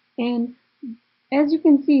rain. And as you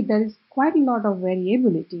can see, there is quite a lot of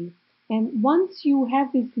variability. And once you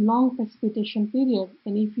have this long precipitation period,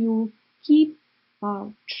 and if you keep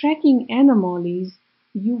tracking anomalies,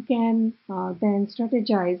 you can then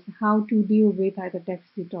strategize how to deal with either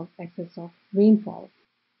deficit or excess of rainfall.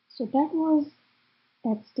 So that was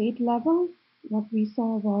at state level. What we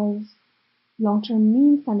saw was long-term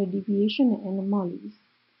mean standard deviation and anomalies.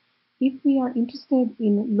 If we are interested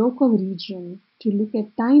in local region to look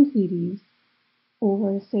at time series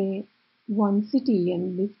over, say, one city, and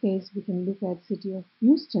in this case we can look at city of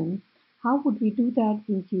Houston, how would we do that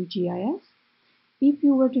in QGIS? If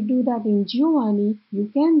you were to do that in Giovanni,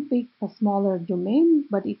 you can pick a smaller domain,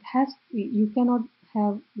 but you cannot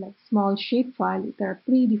have like small shapefile. There are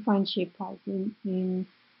predefined shapefiles in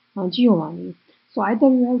Giovanni. So either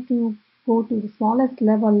you have to go to the smallest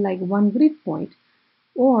level like one grid point,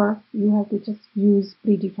 or you have to just use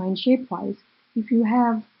predefined shapefiles. If you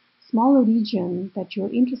have smaller region that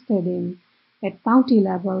you're interested in at county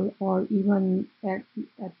level, or even at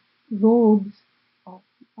roads or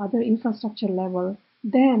other infrastructure level,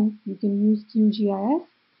 then you can use QGIS.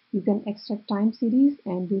 You can extract time series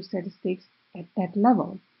and do statistics at that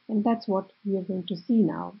level. And that's what we are going to see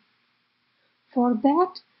now. For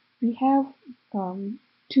that, we have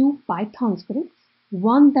two Python scripts.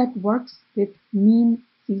 One that works with mean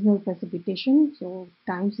seasonal precipitation, so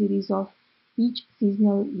time series of each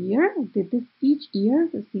seasonal year, with this each year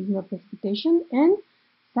the seasonal precipitation, and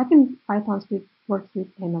second Python script works with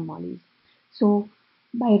anomalies. So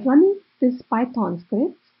by running this Python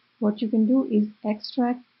script, what you can do is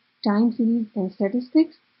extract time series and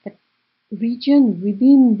statistics at region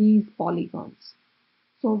within these polygons.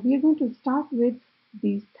 So we are going to start with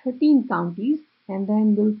these 13 counties, and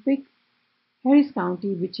then we'll pick Harris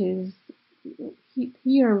County, which is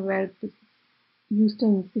here where the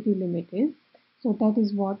Houston city limit is. So that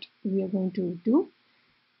is what we are going to do.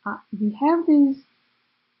 We have these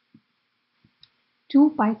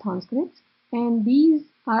two Python scripts, and these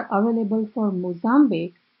are available for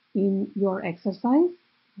Mozambique in your exercise.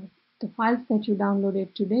 The files that you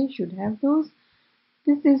downloaded today should have those.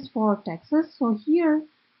 This is for Texas. So here,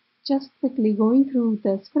 just quickly going through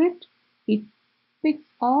the script, it picks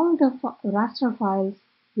all the raster files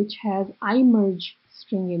which has IMERG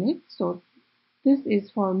string in it. So this is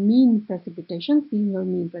for mean precipitation, seasonal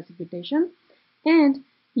mean precipitation. And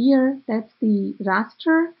here that's the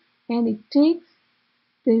raster, and it takes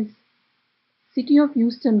this city of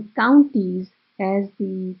Houston counties as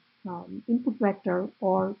the input vector,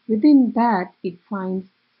 or within that it finds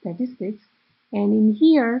statistics. And in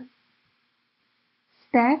here,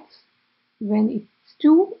 stats, when it's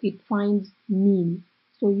 2, it finds mean.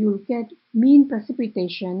 So you'll get mean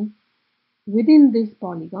precipitation within this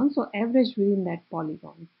polygon, so average within that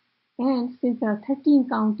polygon. And since there are 13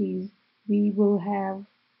 counties, we will have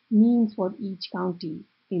means for each county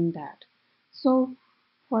in that. So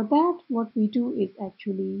for that, what we do is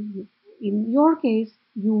actually, in your case,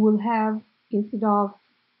 you will have, instead of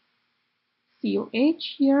COH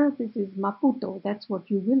here, this is Maputo. That's what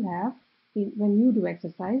you will have when you do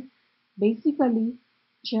exercise. Basically,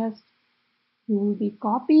 just you will be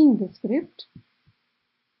copying the script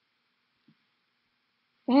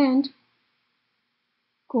and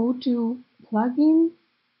go to plugin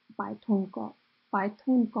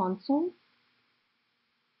Python console,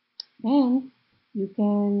 and you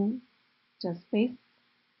can just paste.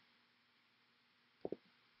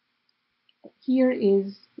 Here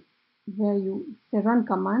is where the run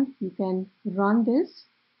command. You can run this,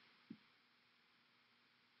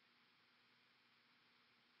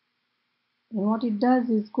 and what it does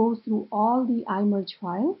is go through all the IMERG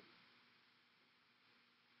files,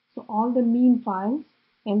 so all the mean files,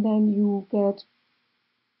 and then you get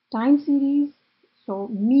time series, so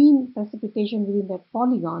mean precipitation within that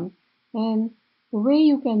polygon. And the way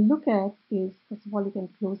you can look at is, first of all, you can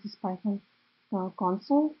close this Python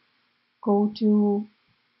console, go to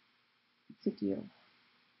city of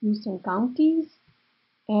Houston counties,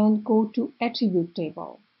 and go to attribute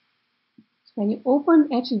table. So when you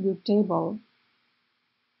open attribute table,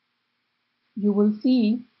 you will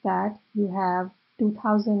see that you have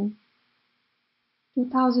 2000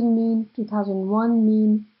 mean, 2001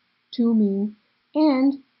 mean, 2 mean,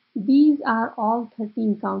 and these are all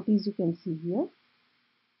 13 counties. You can see here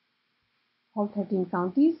all 13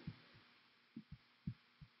 counties.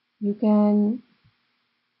 You can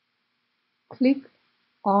click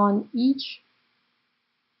on each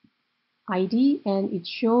ID and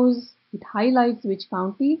it highlights which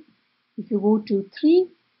county. If you go to 3,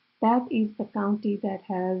 that is the county that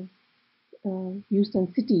has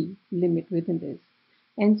Houston city limit within this.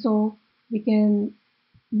 And so we can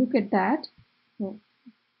look at that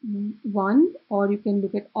one, or you can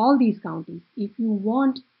look at all these counties. If you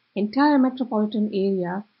want entire metropolitan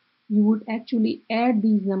area, you would actually add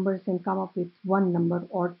these numbers and come up with one number,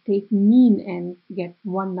 or take mean and get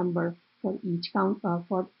one number for each count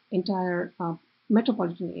for entire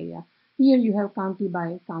metropolitan area. Here you have county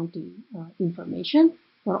by county information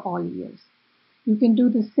for all years. You can do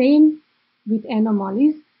the same with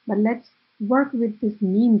anomalies, but let's work with this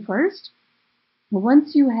mean first.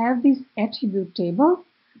 Once you have this attribute table,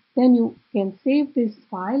 then you can save this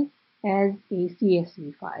file as a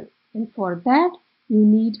CSV file. And for that, you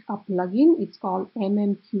need a plugin. It's called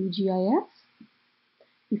MMQGIS.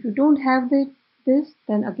 If you don't have this,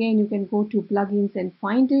 then again, you can go to plugins and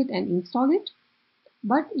find it and install it.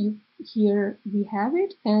 But here we have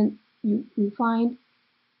it, and you find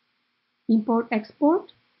import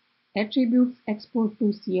export, attributes export to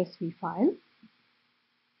CSV file.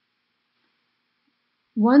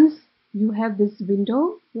 Once you have this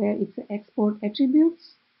window where it's export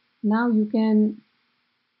attributes, now you can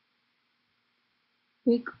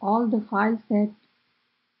pick all the files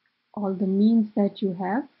all the means that you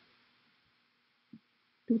have,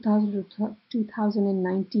 2000 to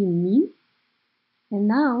 2019 mean, and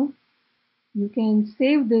now you can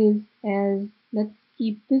save this as, let's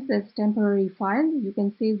keep this as temporary file. You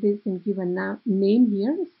can save this and give a name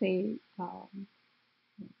here, say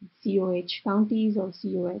COH counties or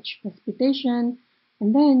COH precipitation,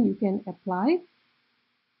 and then you can apply.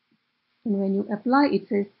 And when you apply, it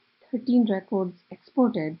says 13 records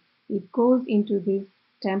exported. It goes into this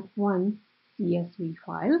temp1 CSV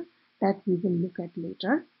file that we will look at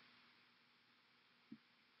later.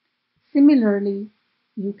 Similarly,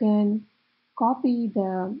 you can copy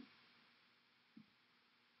the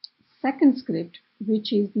second script,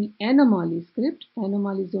 which is the anomaly script,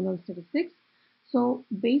 anomaly zonal statistics. So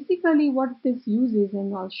basically what this uses,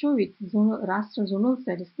 and I'll show it, raster zonal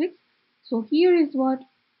statistics. So here is what,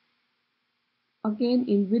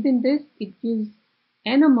 again, within this, it gives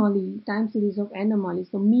anomaly, time series of anomalies,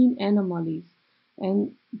 so mean anomalies.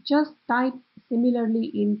 And just type similarly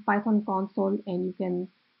in Python console and you can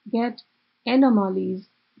get anomalies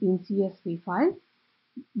in CSV file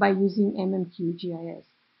by using MMQGIS.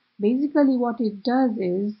 Basically what it does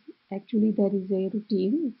is, actually there is a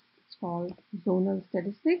routine, it's called zonal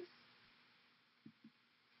statistics.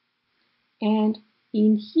 And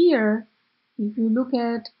in here, if you look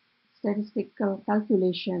at statistical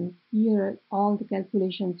calculation, here are all the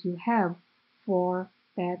calculations you have for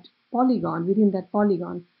that polygon, within that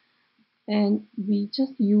polygon. And we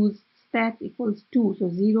just use stats equals 2, so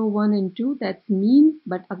 0, 1, and 2, that's mean,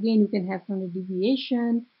 but again you can have standard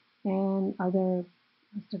deviation and other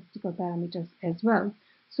statistical parameters as well.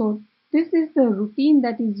 So this is the routine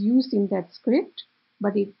that is used in that script,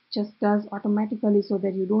 but it just does automatically so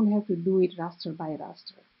that you don't have to do it raster by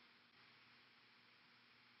raster.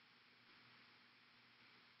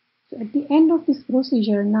 So at the end of this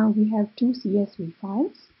procedure, now we have 2 CSV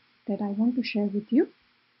files that I want to share with you,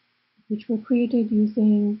 which were created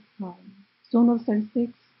using zonal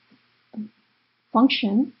statistics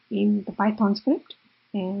function in the Python script.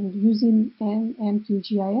 And using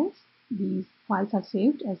MQGIS, these files are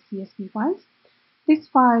saved as CSV files. This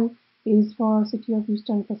file is for City of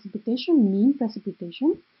Houston precipitation, mean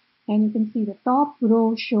precipitation, and you can see the top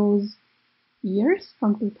row shows years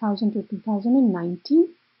from 2000 to 2019,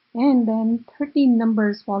 and then 13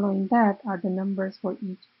 numbers following that are the numbers for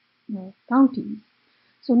each county.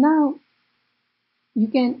 So now you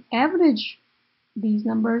can average these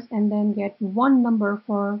numbers and then get one number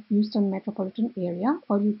for Houston metropolitan area,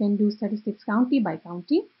 or you can do statistics county by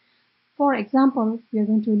county. For example, we are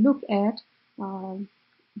going to look at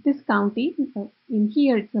this county. In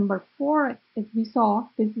here, it's number 4. As we saw,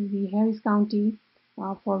 this is the Harris County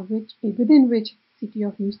for which within which City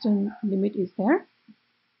of Houston limit is there.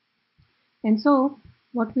 And so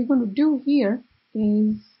what we're going to do here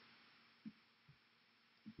is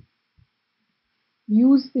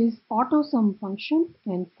use this AutoSum function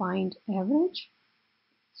and find average.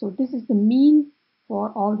 So this is the mean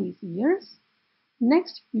for all these years.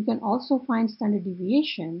 Next, you can also find standard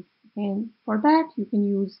deviation, and for that you can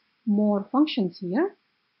use more functions here.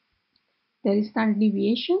 There is standard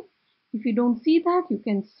deviation. If you don't see that, you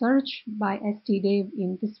can search by stdiv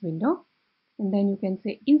in this window, and then you can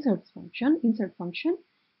say insert function.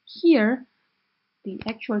 Here, the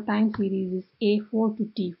actual time series is A4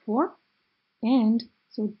 to T4, and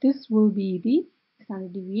so this will be the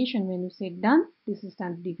standard deviation. When you say done, this is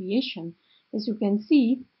standard deviation. As you can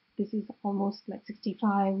see, this is almost like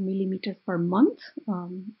 65 millimeters per month,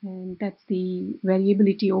 and that's the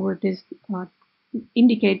variability over this,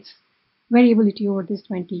 indicates variability over this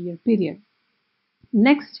 20-year period.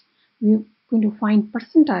 Next, we're going to find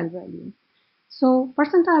percentile value. So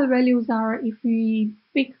percentile values are, if we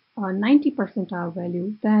pick a 90 percentile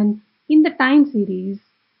value, then in the time series,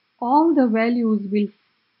 all the values will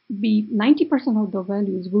be 90% of the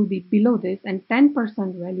values will be below this and 10%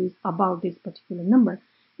 values above this particular number.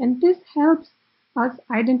 And this helps us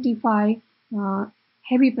identify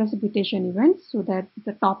heavy precipitation events, so that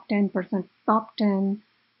the top 10%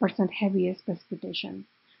 heaviest precipitation.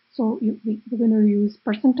 So we're going to use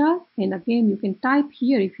percentile, and again you can type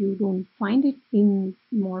here if you don't find it in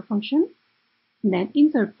more function, then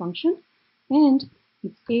insert function, and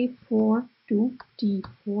it's A4 to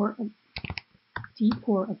T4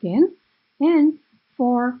 again, and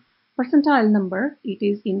for percentile number it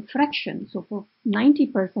is in fraction. So for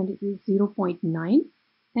 90% it is 0.9,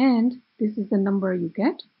 and this is the number you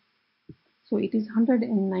get. So it is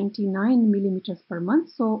 199 millimeters per month.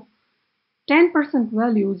 So 10%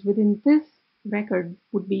 values within this record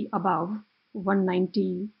would be above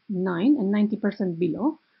 199 and 90%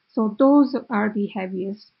 below. So those are the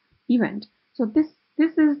heaviest event. So this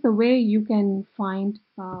is the way you can find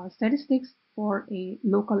statistics for a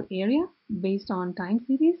local area based on time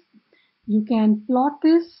series. You can plot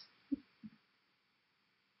this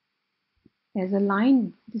as a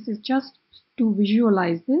line. This is just to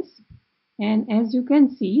visualize this. And as you can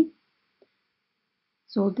see,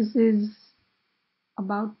 so this is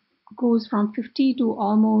about goes from 50 to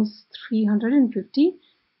almost 350,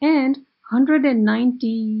 and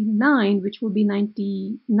 199, which would be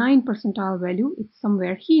 99 percentile value, it's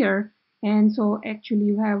somewhere here. And so actually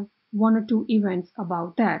you have one or two events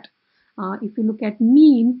about that. If you look at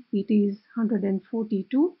mean, it is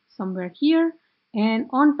 142 somewhere here, and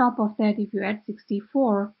on top of that, if you add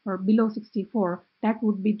 64 or below 64, that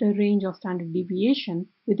would be the range of standard deviation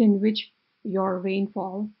within which your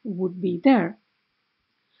rainfall would be there.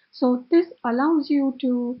 So this allows you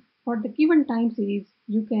to, for the given time series,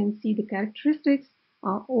 you can see the characteristics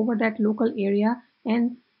over that local area.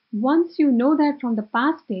 And once you know that from the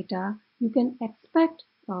past data, you can expect,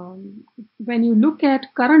 when you look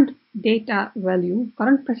at current data value,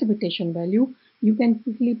 current precipitation value, you can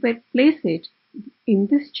quickly place it in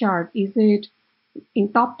this chart. Is it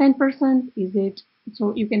in top 10%? Is it,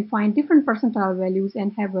 so you can find different percentile values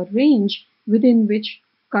and have a range within which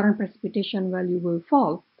current precipitation value will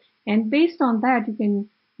fall. And based on that, you can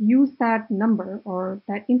use that number or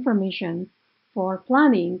that information for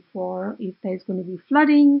planning for if there's going to be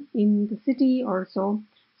flooding in the city or so.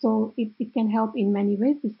 So it can help in many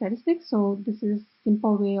ways, the statistics. So this is a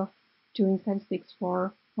simple way of doing statistics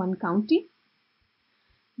for one county.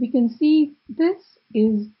 We can see this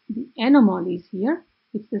is the anomalies here.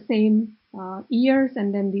 It's the same years,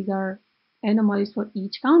 and then these are anomalies for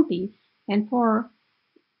each county. And for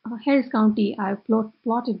Harris County, I've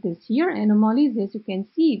plotted this here. Anomalies, as you can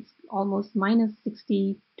see, it's almost minus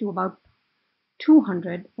 60 to about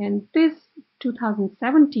 200. And this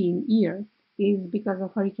 2017 year is because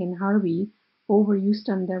of Hurricane Harvey. Over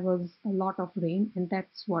Houston, there was a lot of rain, and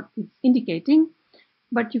that's what it's indicating.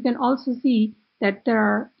 But you can also see that there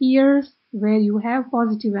are years where you have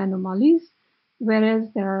positive anomalies, whereas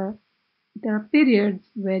there are periods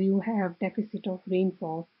where you have deficit of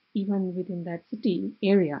rainfall even within that city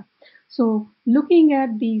area. So looking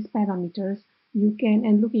at these parameters, you can,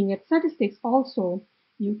 and looking at statistics also,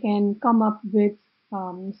 you can come up with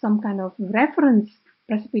some kind of reference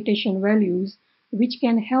precipitation values which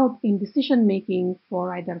can help in decision making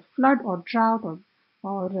for either flood or drought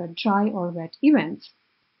or dry or wet events.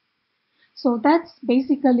 So that's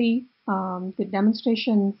basically the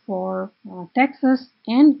demonstration for Texas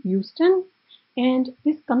and Houston. And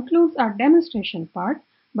this concludes our demonstration part.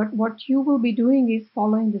 But what you will be doing is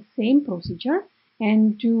following the same procedure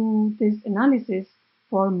and do this analysis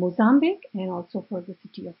for Mozambique and also for the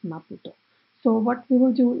city of Maputo. So what we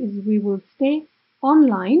will do is we will stay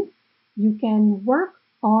online. You can work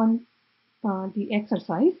on the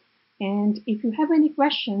exercise. And if you have any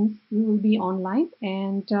questions, we will be online.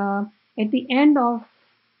 And at the end of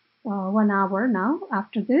 1 hour now,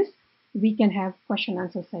 after this, we can have question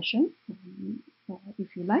answer session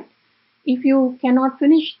if you like. If you cannot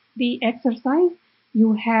finish the exercise,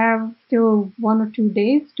 you have still 1 or 2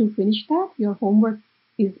 days to finish that. Your homework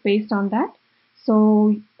is based on that.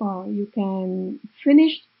 So you can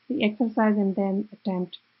finish the exercise and then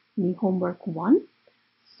attempt the homework 1.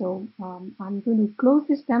 So I'm going to close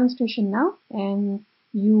this demonstration now, and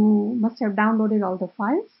you must have downloaded all the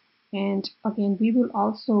files. And again, we will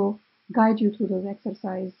also guide you through those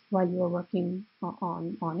exercises while you are working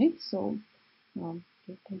on it. So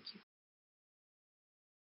okay, thank you.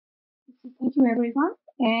 Thank you, everyone.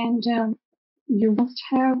 And you must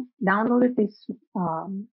have downloaded this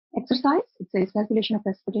exercise. It says calculation of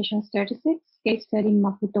precipitation statistics, case study in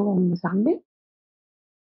Maputo and Mozambique.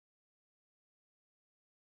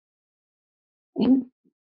 And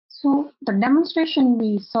so the demonstration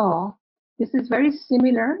we saw, this is very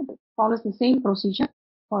similar, follows the same procedure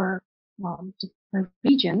for different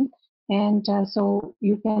region. And so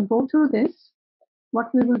you can go through this.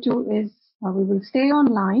 What we will do is we will stay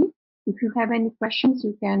online. If you have any questions,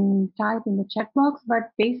 you can type in the chat box, but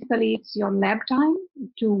basically it's your lab time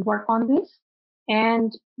to work on this.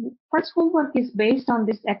 And first homework is based on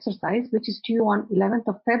this exercise, which is due on 11th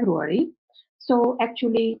of February. So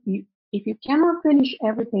actually, if you cannot finish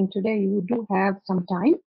everything today, you do have some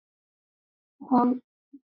time.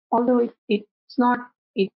 Although it's not,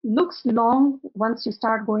 it looks long. Once you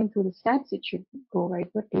start going through the steps, it should go very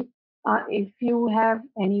quickly. If you have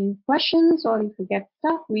any questions or if you get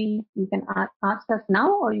stuck, you can ask us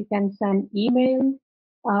now, or you can send email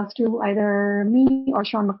to either me or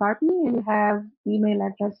Sean McCartney, and you have email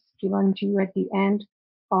address given to you at the end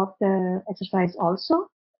of the exercise also.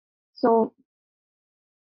 So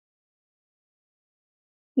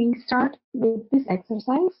we start with this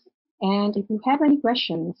exercise, and if you have any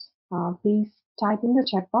questions, please type in the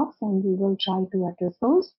chat box and we will try to address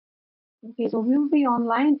those. Okay, so we'll be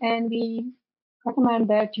online, and we recommend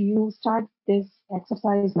that you start this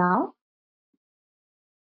exercise now.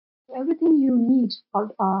 Everything you need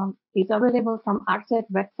is available from ARSET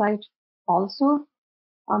website also.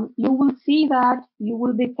 You will see that you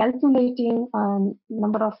will be calculating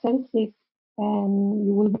number of statistics, and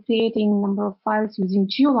you will be creating number of files using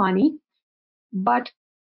Giovanni. But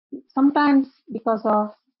sometimes because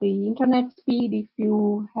of the internet speed, if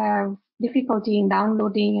you have difficulty in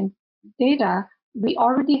downloading and data, we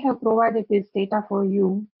already have provided this data for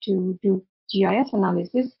you to do GIS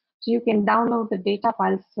analysis. So you can download the data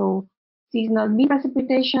files. So seasonal mean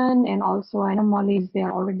precipitation and also anomalies, they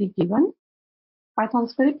are already given. Python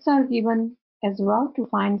scripts are given as well to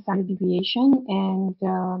find standard deviation, and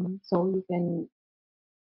so you can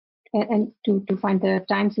and to find the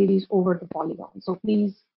time series over the polygon. So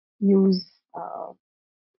please use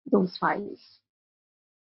those files.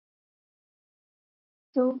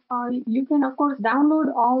 So you can of course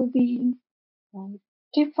download all the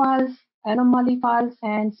TIFF files, anomaly files,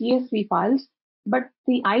 and CSV files, but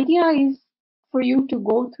the idea is for you to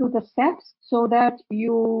go through the steps so that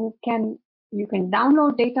you can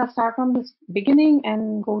download data, start from the beginning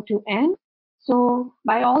and go to end. So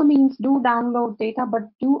by all means, do download data, but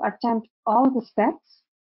do attempt all the steps.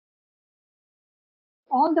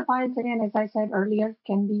 All the files, again, as I said earlier,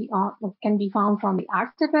 can be found from the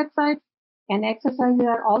ARSET website, and exercises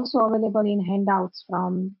are also available in handouts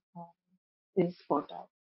from this portal.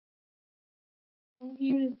 And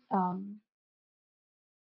here's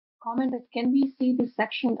comment that can we see this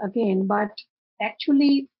section again, but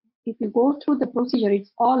actually, if you go through the procedure,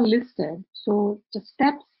 it's all listed. So the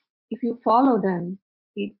steps, if you follow them,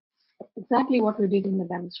 it's exactly what we did in the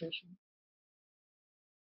demonstration.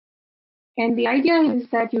 And the idea is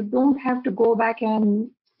that you don't have to go back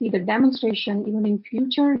and see the demonstration, even in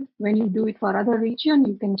future, when you do it for other region,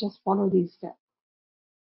 you can just follow these steps.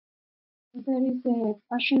 There is a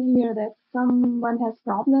question here that someone has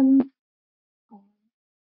problem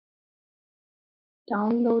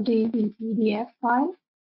downloading the PDF file.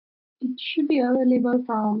 It should be available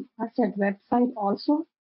from ARSET website also.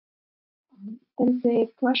 There is a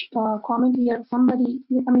question, comment here. Somebody,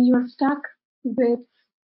 you're stuck with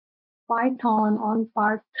Python on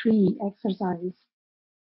part 3 exercise.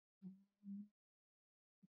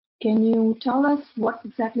 Can you tell us what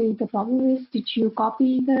exactly the problem is? Did you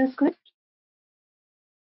copy the script?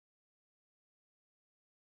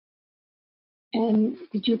 And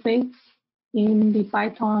did you paste in the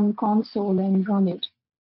Python console and run it?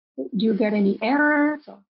 Do you get any errors?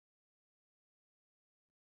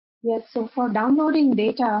 Yes, so for downloading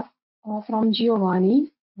data from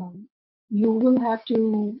Giovanni, you will have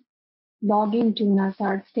to log into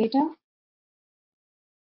NASAR's data.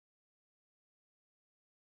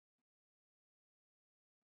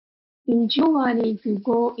 In Giovanni, if you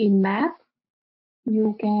go in map,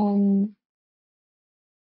 you can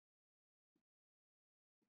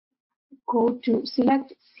go to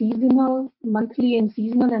select seasonal, monthly and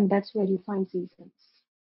seasonal, and that's where you find seasons.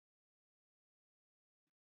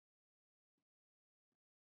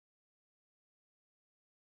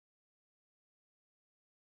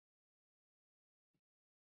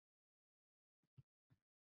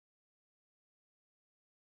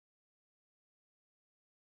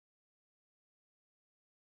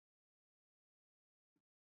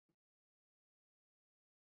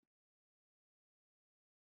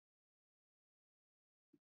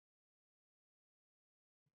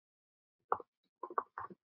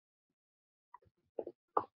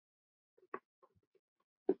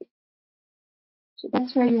 So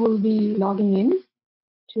that's where you will be logging in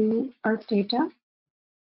to Earth data.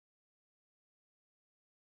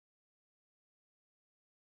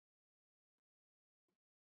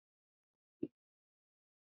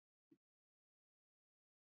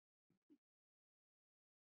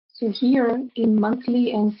 So here in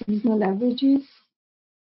monthly and seasonal averages,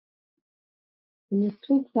 when you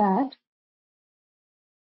click that,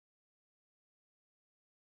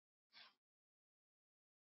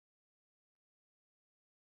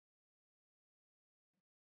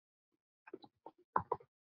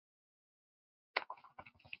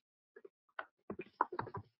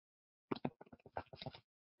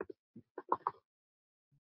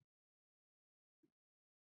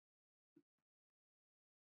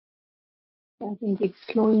 I think it's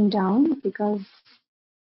slowing down because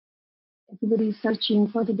everybody is searching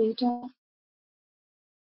for the data.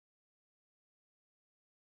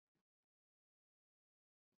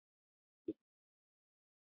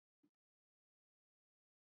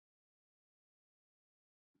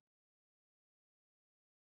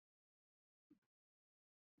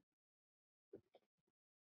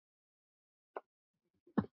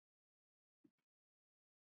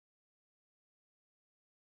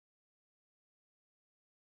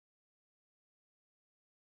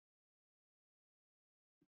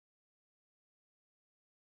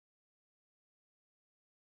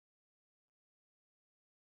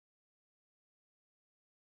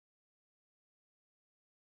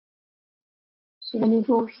 So when you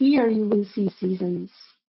go here, you will see seasons.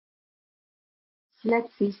 Select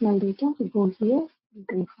seasonal data. You go here, you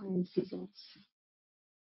can find seasons.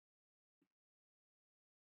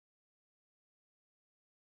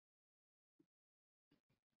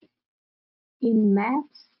 In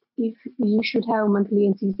maps, if you should have monthly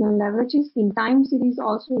and seasonal averages. In time series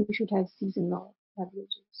also, you should have seasonal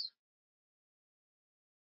averages.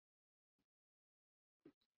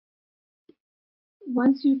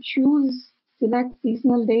 Once you choose select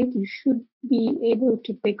seasonal date, you should be able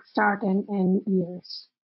to pick start and end years.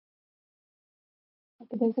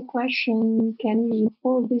 Okay, there's a question, can we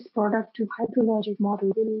import this product to hydrologic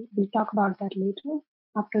model? We'll talk about that later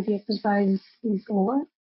after the exercise is over.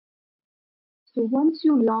 So once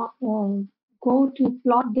you go to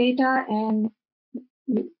plot data, and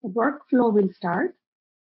the workflow will start,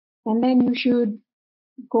 and then you should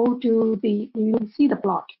go to you will see the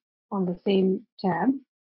plot on the same tab.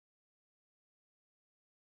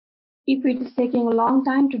 If it is taking a long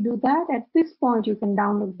time to do that, at this point you can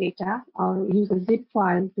download data or use a zip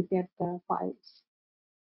file to get the files.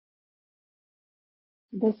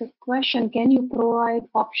 There's a question, can you provide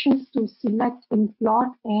options to select in plot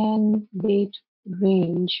and date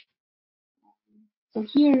range? So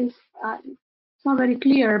here is, it's not very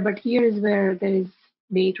clear, but here is where there is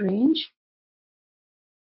date range.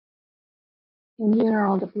 And here are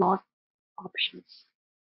all the plot options.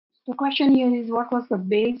 The question here is, what was the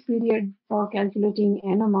base period for calculating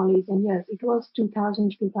anomalies? And yes, it was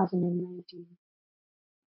 2000 to 2019.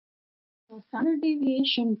 The standard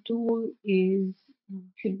deviation tool is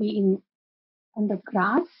should be in on the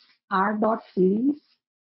graphs r dot series.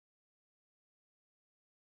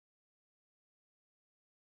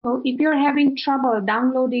 So if you're having trouble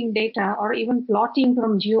downloading data or even plotting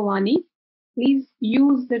from Giovanni, please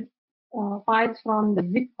use the files from the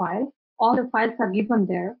zip file. All the files are given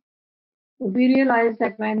there. We realize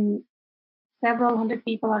that when several hundred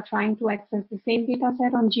people are trying to access the same data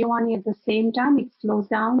set on Giovanni at the same time, it slows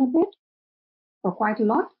down a bit or quite a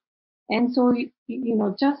lot. And so,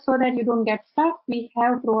 just so that you don't get stuck, we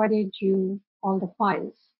have provided you all the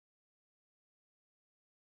files.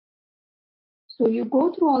 So you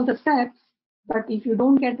go through all the steps, but if you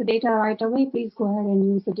don't get the data right away, please go ahead and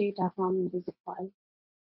use the data from the zip file.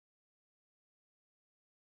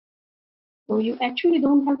 So you actually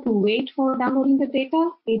don't have to wait for downloading the data.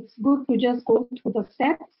 It's good to just go through the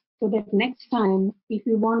steps so that next time, if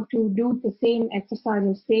you want to do the same exercise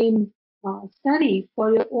or same study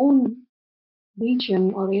for your own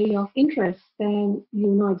region or area of interest, then you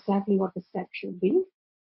know exactly what the steps should be.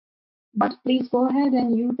 But please go ahead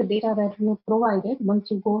and use the data that we have provided.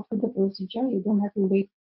 Once you go through the procedure, you don't have to wait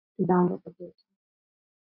to download the data.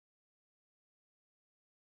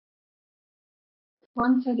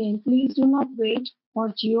 Once again, please do not wait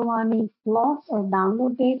for Giovanni plots or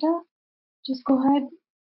download data. Just go ahead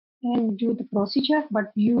and do the procedure, but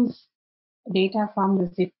use data from the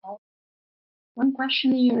zip file. One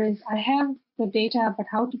question here is, I have the data, but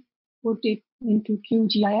how to put it into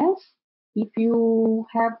QGIS? If you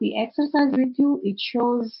have the exercise with you, it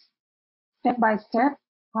shows step by step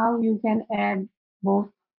how you can add both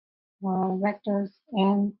vectors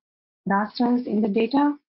and rasters in the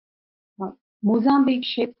data. Mozambique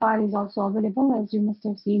shapefile is also available, as you must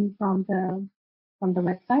have seen from the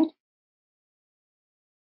website.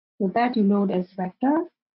 So that you load as vector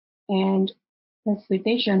and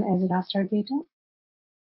precipitation as raster data.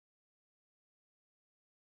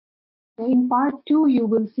 So in part 2, you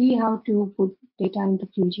will see how to put data into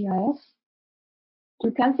QGIS.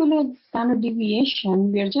 To calculate standard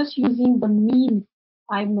deviation, we are just using the mean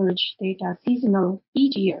IMERG data, seasonal,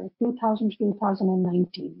 each year, 2000 to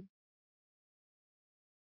 2019.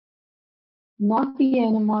 Not the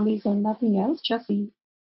anomalies or nothing else, just the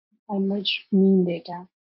IMERG mean data,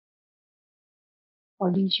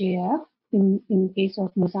 or DJF in case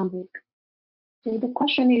of Mozambique. So the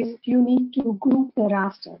question is, you need to group the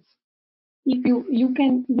rasters. If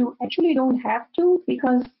you actually don't have to,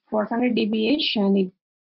 because for standard deviation,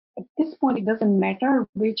 at this point, it doesn't matter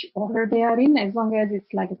which order they are in, as long as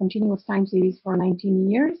it's like a continuous time series for 19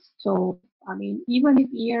 years. So, I mean, even if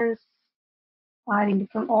years are in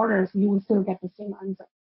different orders, you will still get the same answer.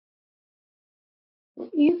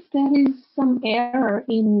 If there is some error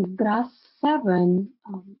in graph 7,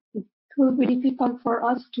 it will be difficult for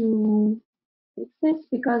us to fix this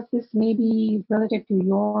because this may be related to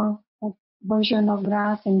your version of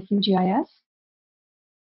graphs and QGIS.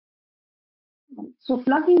 So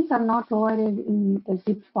plugins are not provided in the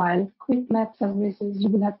zip file. Quick map services, you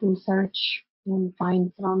will have to search and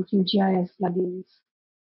find from QGIS plugins.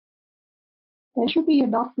 There should be a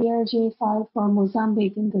 .prj file for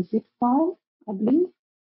Mozambique in the zip file, I believe.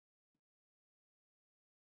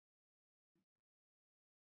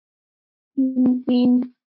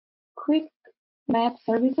 In quick map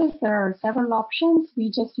services, there are several options. We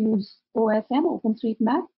just use OSM,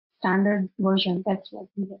 OpenStreetMap, standard version. That's what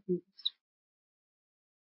we have used.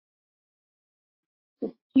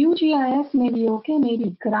 So QGIS may be okay,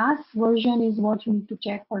 maybe GRASS version is what you need to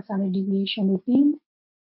check for standard deviation routine.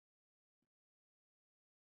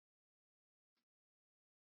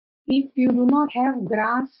 If you do not have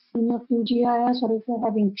GRASS in your QGIS, or if you're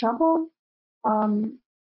having trouble,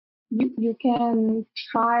 you can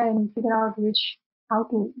try and figure out how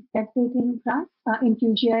to get it in GRASS, in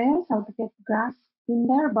QGIS, how to get GRASS in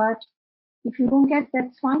there. But if you don't get,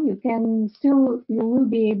 that's fine. You will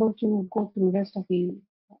be able to go through the rest of the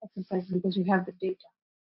exercise because you have the data.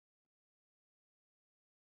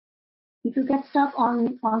 If you get stuck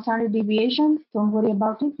on standard deviation, don't worry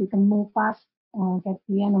about it. You can move past, get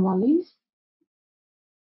the anomalies.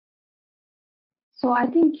 So I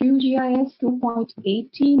think QGIS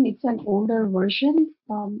 2.18, it's an older version.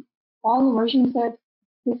 All versions that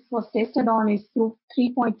this was tested on is through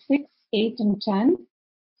 3.6, 8, and 10.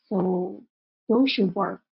 So those should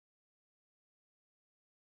work.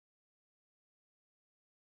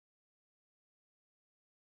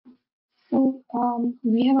 So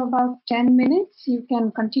we have about 10 minutes. You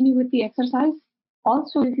can continue with the exercise.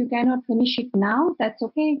 Also, if you cannot finish it now, that's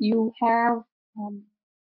okay. You have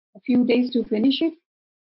a few days to finish it.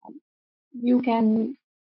 You can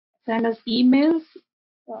send us emails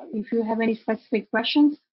if you have any specific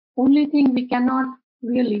questions. Only thing we cannot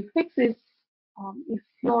really fix is if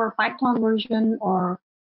your Python version or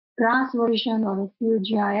GRASS version or if your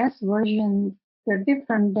GIS version they're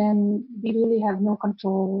different, then we really have no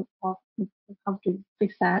control of how to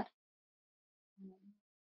fix that.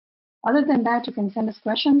 Other than that, you can send us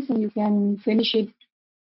questions and you can finish it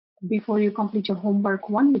before you complete your homework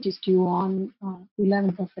one, which is due on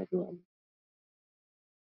 11th of February.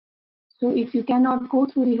 So if you cannot go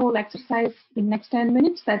through the whole exercise in next 10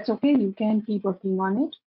 minutes, that's okay. You can keep working on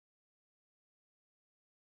it.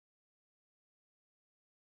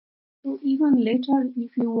 So even later,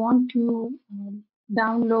 if you want to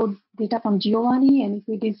download data from Giovanni, and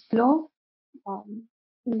if it is slow,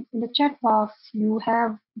 in the chat box, you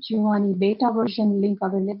have Giovanni beta version link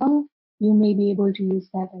available. You may be able to use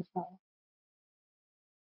that as well.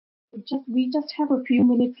 We just have a few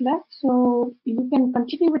minutes left, so you can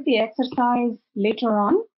continue with the exercise later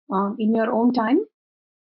on in your own time.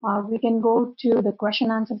 We can go to the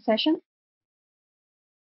question answer session.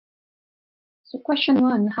 So question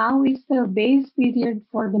 1, how is the base period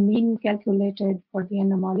for the mean calculated for the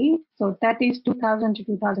anomaly? So that is 2000 to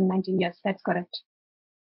 2019. Yes, that's correct.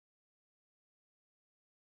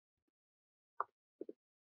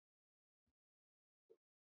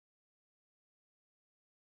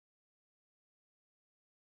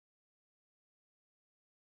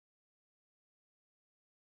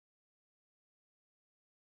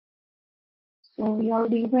 So we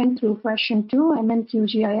already went through question 2,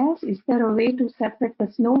 MNQGIS. Is there a way to separate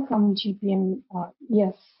the snow from GPM?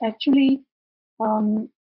 Yes, actually,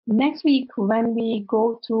 next week when we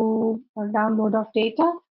go through a download of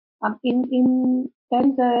data, there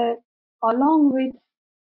is a, along with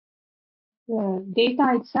the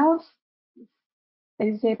data itself, there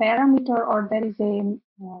is a parameter or there is a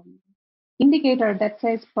indicator that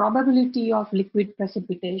says probability of liquid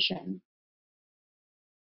precipitation.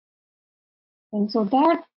 And so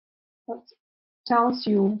that tells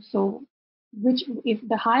you, so which, if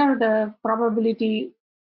the higher the probability,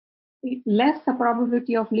 less the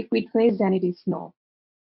probability of liquid phase, then it is snow.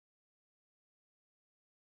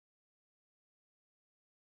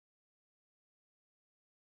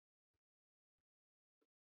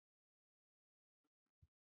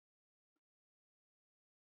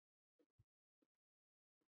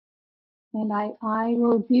 And I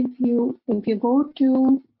will give you, if you go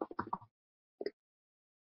to,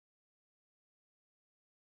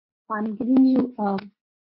 I'm giving you a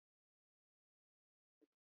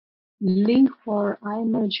link for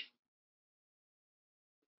IMERG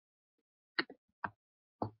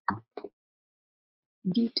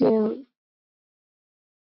detail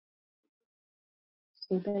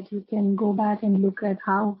so that you can go back and look at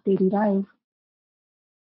how they derive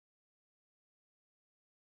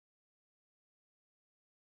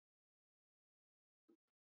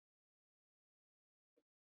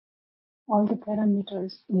all the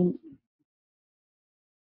parameters in.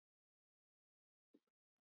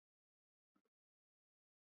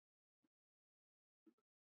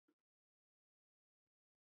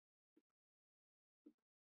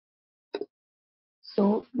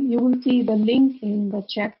 So you will see the link in the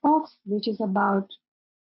chat box, which is about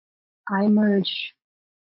IMERG,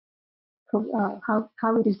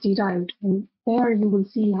 how it is derived. And there you will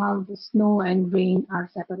see how the snow and rain are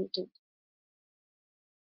separated.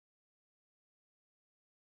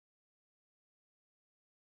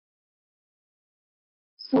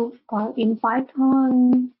 So in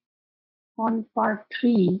Python on part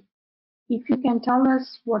 3, if you can tell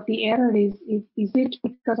us what the error is it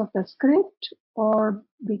because of the script or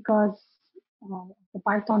because the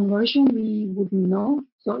Python version, we wouldn't know.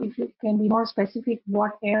 So if you can be more specific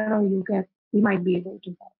what error you get, we might be able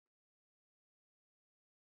to help.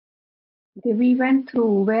 Okay, we went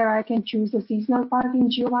through where I can choose the seasonal part in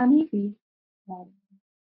Giovanni.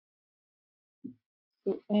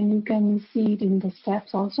 And you can see it in the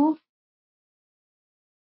steps also.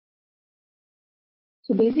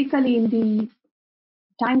 So basically in the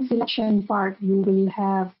time selection part, you will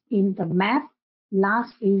have in the map,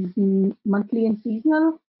 last is monthly and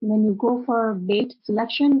seasonal. When you go for date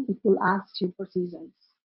selection, it will ask you for seasons.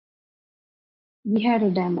 We had a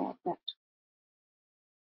demo of that.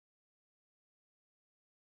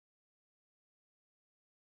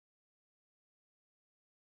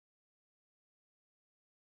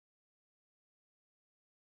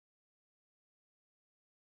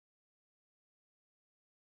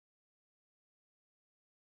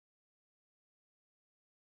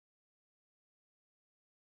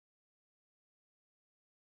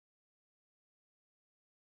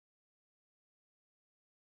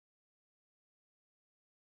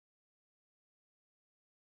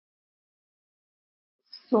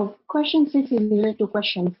 So question 6 is related to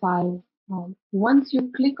question 5. Once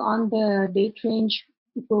you click on the date range,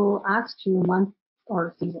 it will ask you month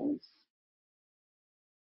or seasons.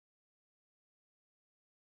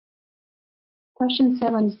 Question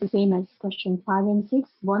 7 is the same as question 5 and 6.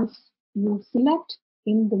 Once you select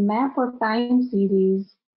in the map or time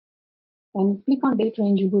series and click on date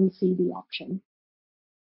range, you will see the option.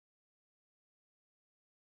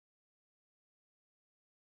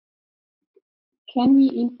 Can we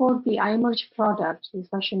import the IMERG product, is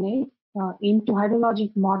question 8, into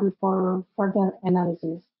hydrologic model for further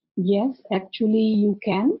analysis? Yes, actually you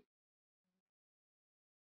can.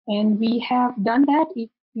 And we have done that. If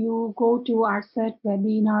you go to our ARSET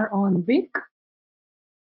webinar on WIC,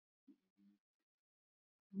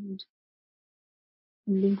 and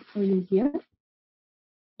link for you here,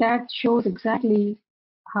 that shows exactly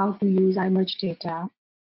how to use IMERG data.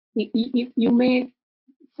 You may,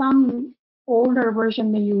 some older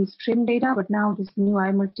version may use trim data, but now this new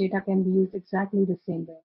IMERG data can be used exactly the same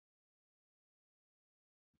way.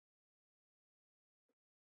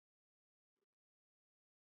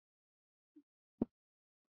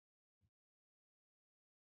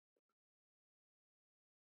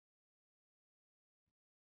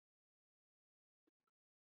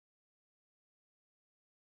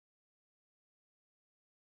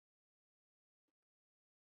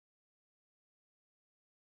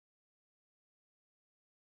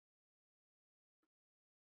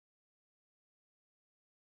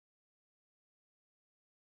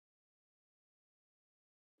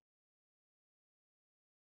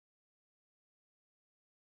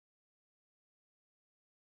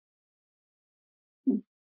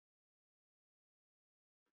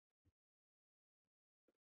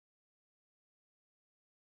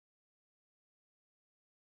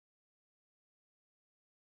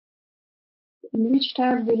 In which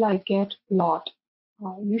tab will I get plot?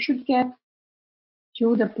 You should get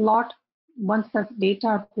to the plot once the data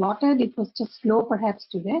are plotted. It was just slow perhaps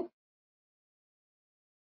today.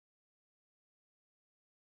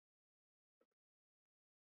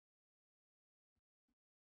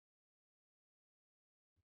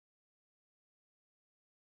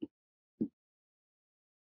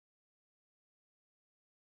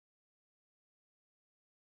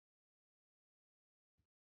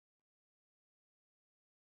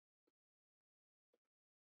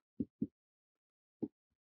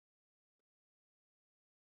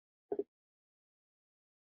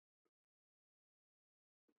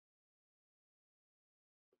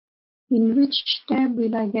 In which tab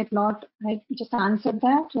will I get plot? I just answered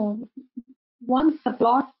that. Once the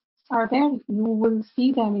plots are there, you will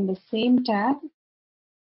see them in the same tab.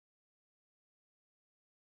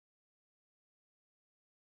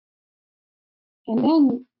 And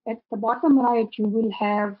then at the bottom right, you will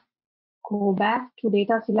have go back to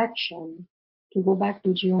data selection to go back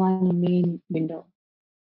to Giovanni main window.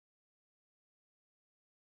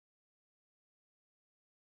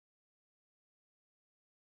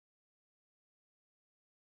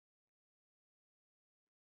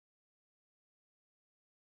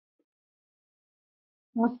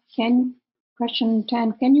 Question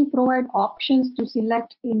 10, can you provide options to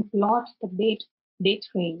select in plot the date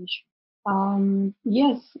range?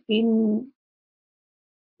 Yes, in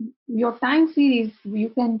your time series, you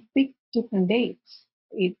can pick different dates,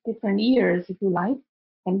 different years if you like,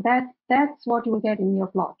 and that's what you will get in your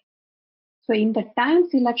plot. So in the time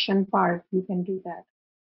selection part, you can do that.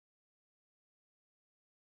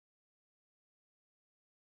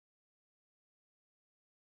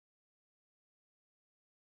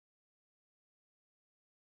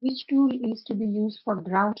 Which tool is to be used for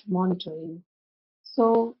drought monitoring?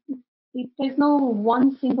 So there's no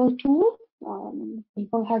one single tool.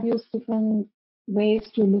 People have used different ways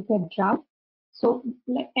to look at drought. So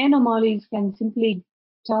anomalies can simply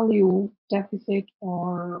tell you deficit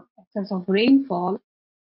or excess of rainfall.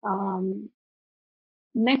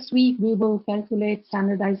 Next week, we will calculate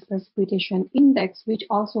standardized precipitation index, which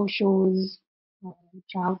also shows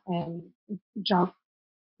drought and drought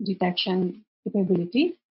detection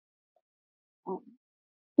capability.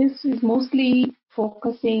 This is mostly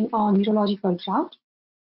focusing on meteorological drought,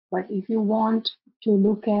 but if you want to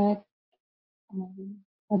look at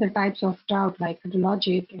other types of drought like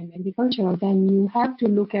hydrologic and agricultural, then you have to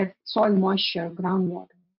look at soil moisture, groundwater,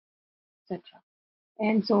 etc.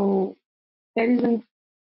 And so there isn't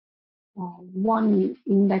one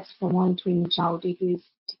index for monitoring drought. It is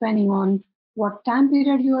depending on what time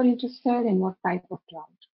period you are interested in, what type of drought.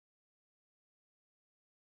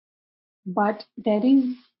 But there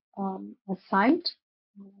is a site,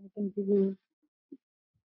 I can give you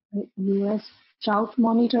US drought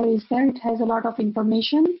monitor is there. It has a lot of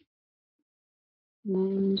information.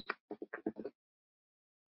 And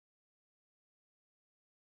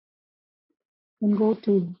you can go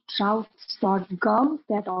to droughts.gov.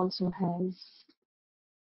 That also has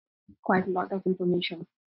quite a lot of information.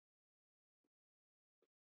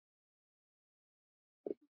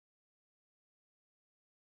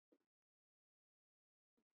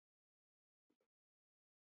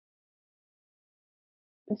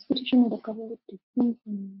 Precipitation and recovery technique.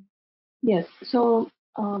 Yes, so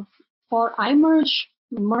for IMERG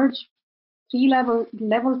 3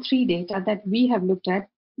 level 3 data that we have looked at,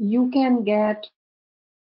 you can get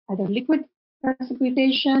either liquid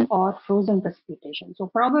precipitation or frozen precipitation. So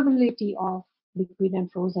probability of liquid and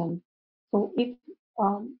frozen. So if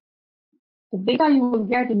the data you will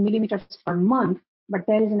get in millimeters per month, but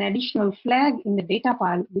there is an additional flag in the data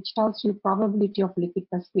file which tells you probability of liquid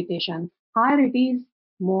precipitation. Higher it is,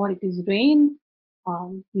 more it is rain.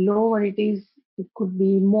 Lower it is, it could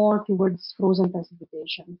be more towards frozen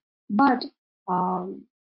precipitation. But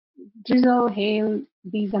drizzle, hail,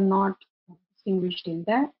 these are not distinguished in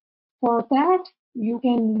there. For that, you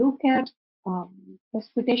can look at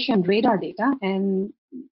precipitation radar data, and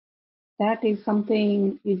that is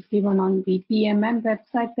something is given on the PMM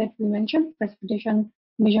website that we mentioned, Precipitation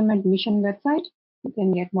Measurement Mission website. You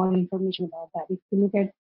can get more information about that. If you look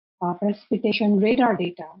at precipitation radar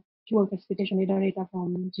data, pure precipitation radar data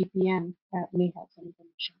from GPM, that may have some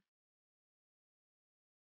information.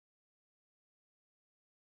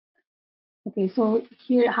 Okay, so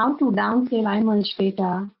here, how to downscale IMERG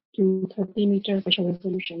data to 30 meters spatial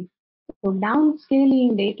resolution. So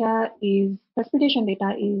downscaling data is, precipitation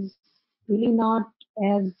data is really not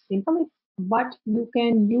as simple, but you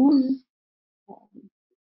can use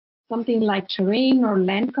something like terrain or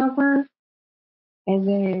land cover as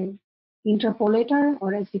a interpolator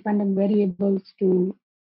or as dependent variables to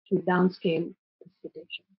downscale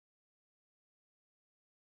precipitation.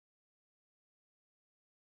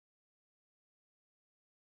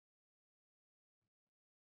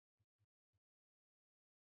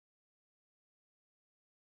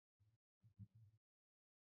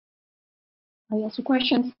 Yes, so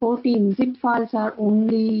question 14, zip files are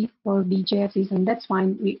only for DJFCs, and that's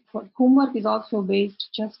fine. For homework is also based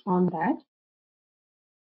just on that.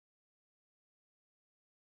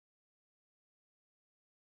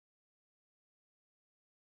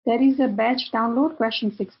 There is a batch download,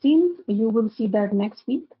 question 16. You will see that next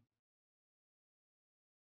week.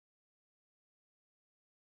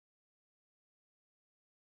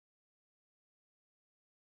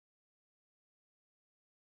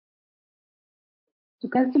 To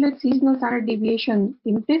calculate seasonal standard deviation,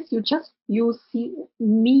 in this you just use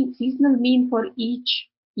seasonal mean for each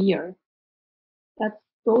year.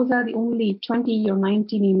 Those are the only 20 or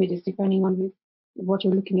 19 images, depending on what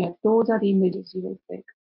you're looking at. Those are the images you will pick.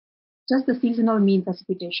 Just the seasonal mean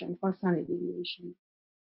precipitation for standard deviation.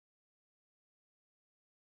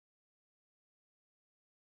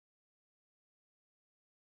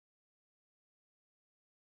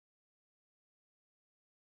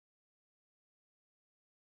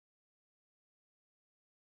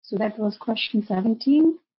 So that was question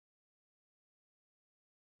 17.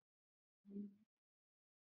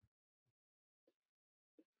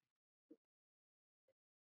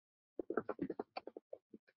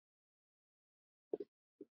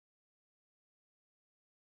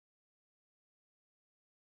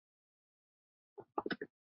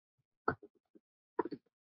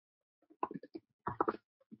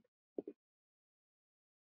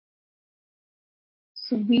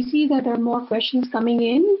 So we see that there are more questions coming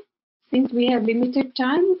in. Since we have limited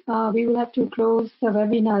time, we will have to close the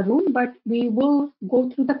webinar room, but we will go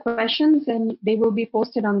through the questions and they will be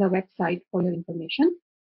posted on the website for your information.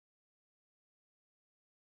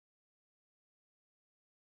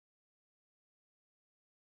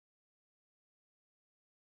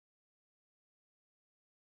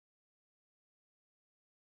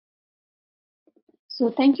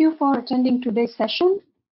 So thank you for attending today's session.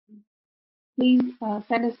 Please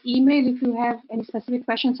send us email if you have any specific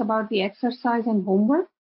questions about the exercise and homework.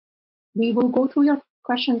 We will go through your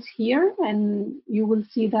questions here, and you will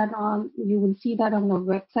see that on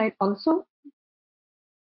the website also.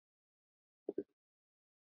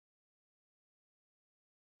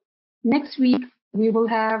 Next week, we will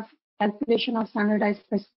have calculation of standardized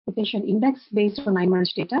precipitation index based on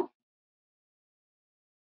IMERG data.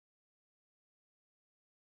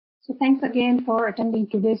 So thanks again for attending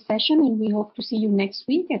today's session, and we hope to see you next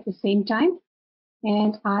week at the same time.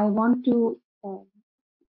 And I want to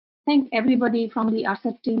thank everybody from the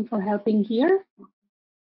ARSET team for helping here.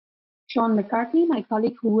 Sean McCartney, my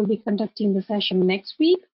colleague who will be conducting the session next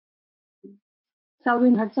week,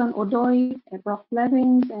 Selwyn Hudson-Odoi, Brock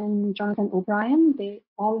Blevins, and Jonathan O'Brien. They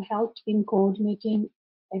all helped in coordinating,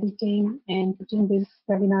 editing, and putting this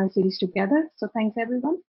webinar series together. So thanks,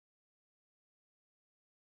 everyone.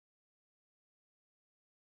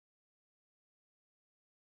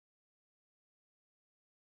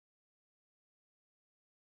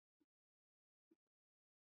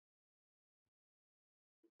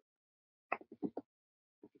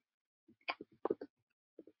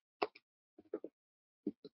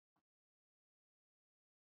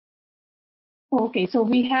 Okay, so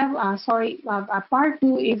we have, part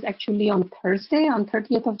 2 is actually on Thursday, on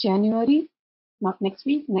 30th of January, not next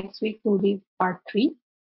week. Next week will be part 3.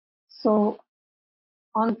 So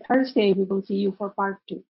on Thursday, we will see you for part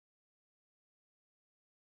 2.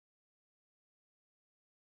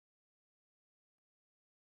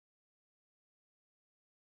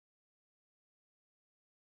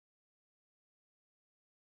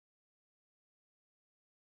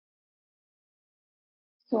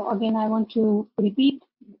 So again, I want to repeat,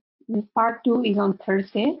 part 2 is on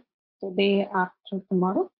Thursday, the day after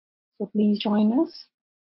tomorrow. So please join us.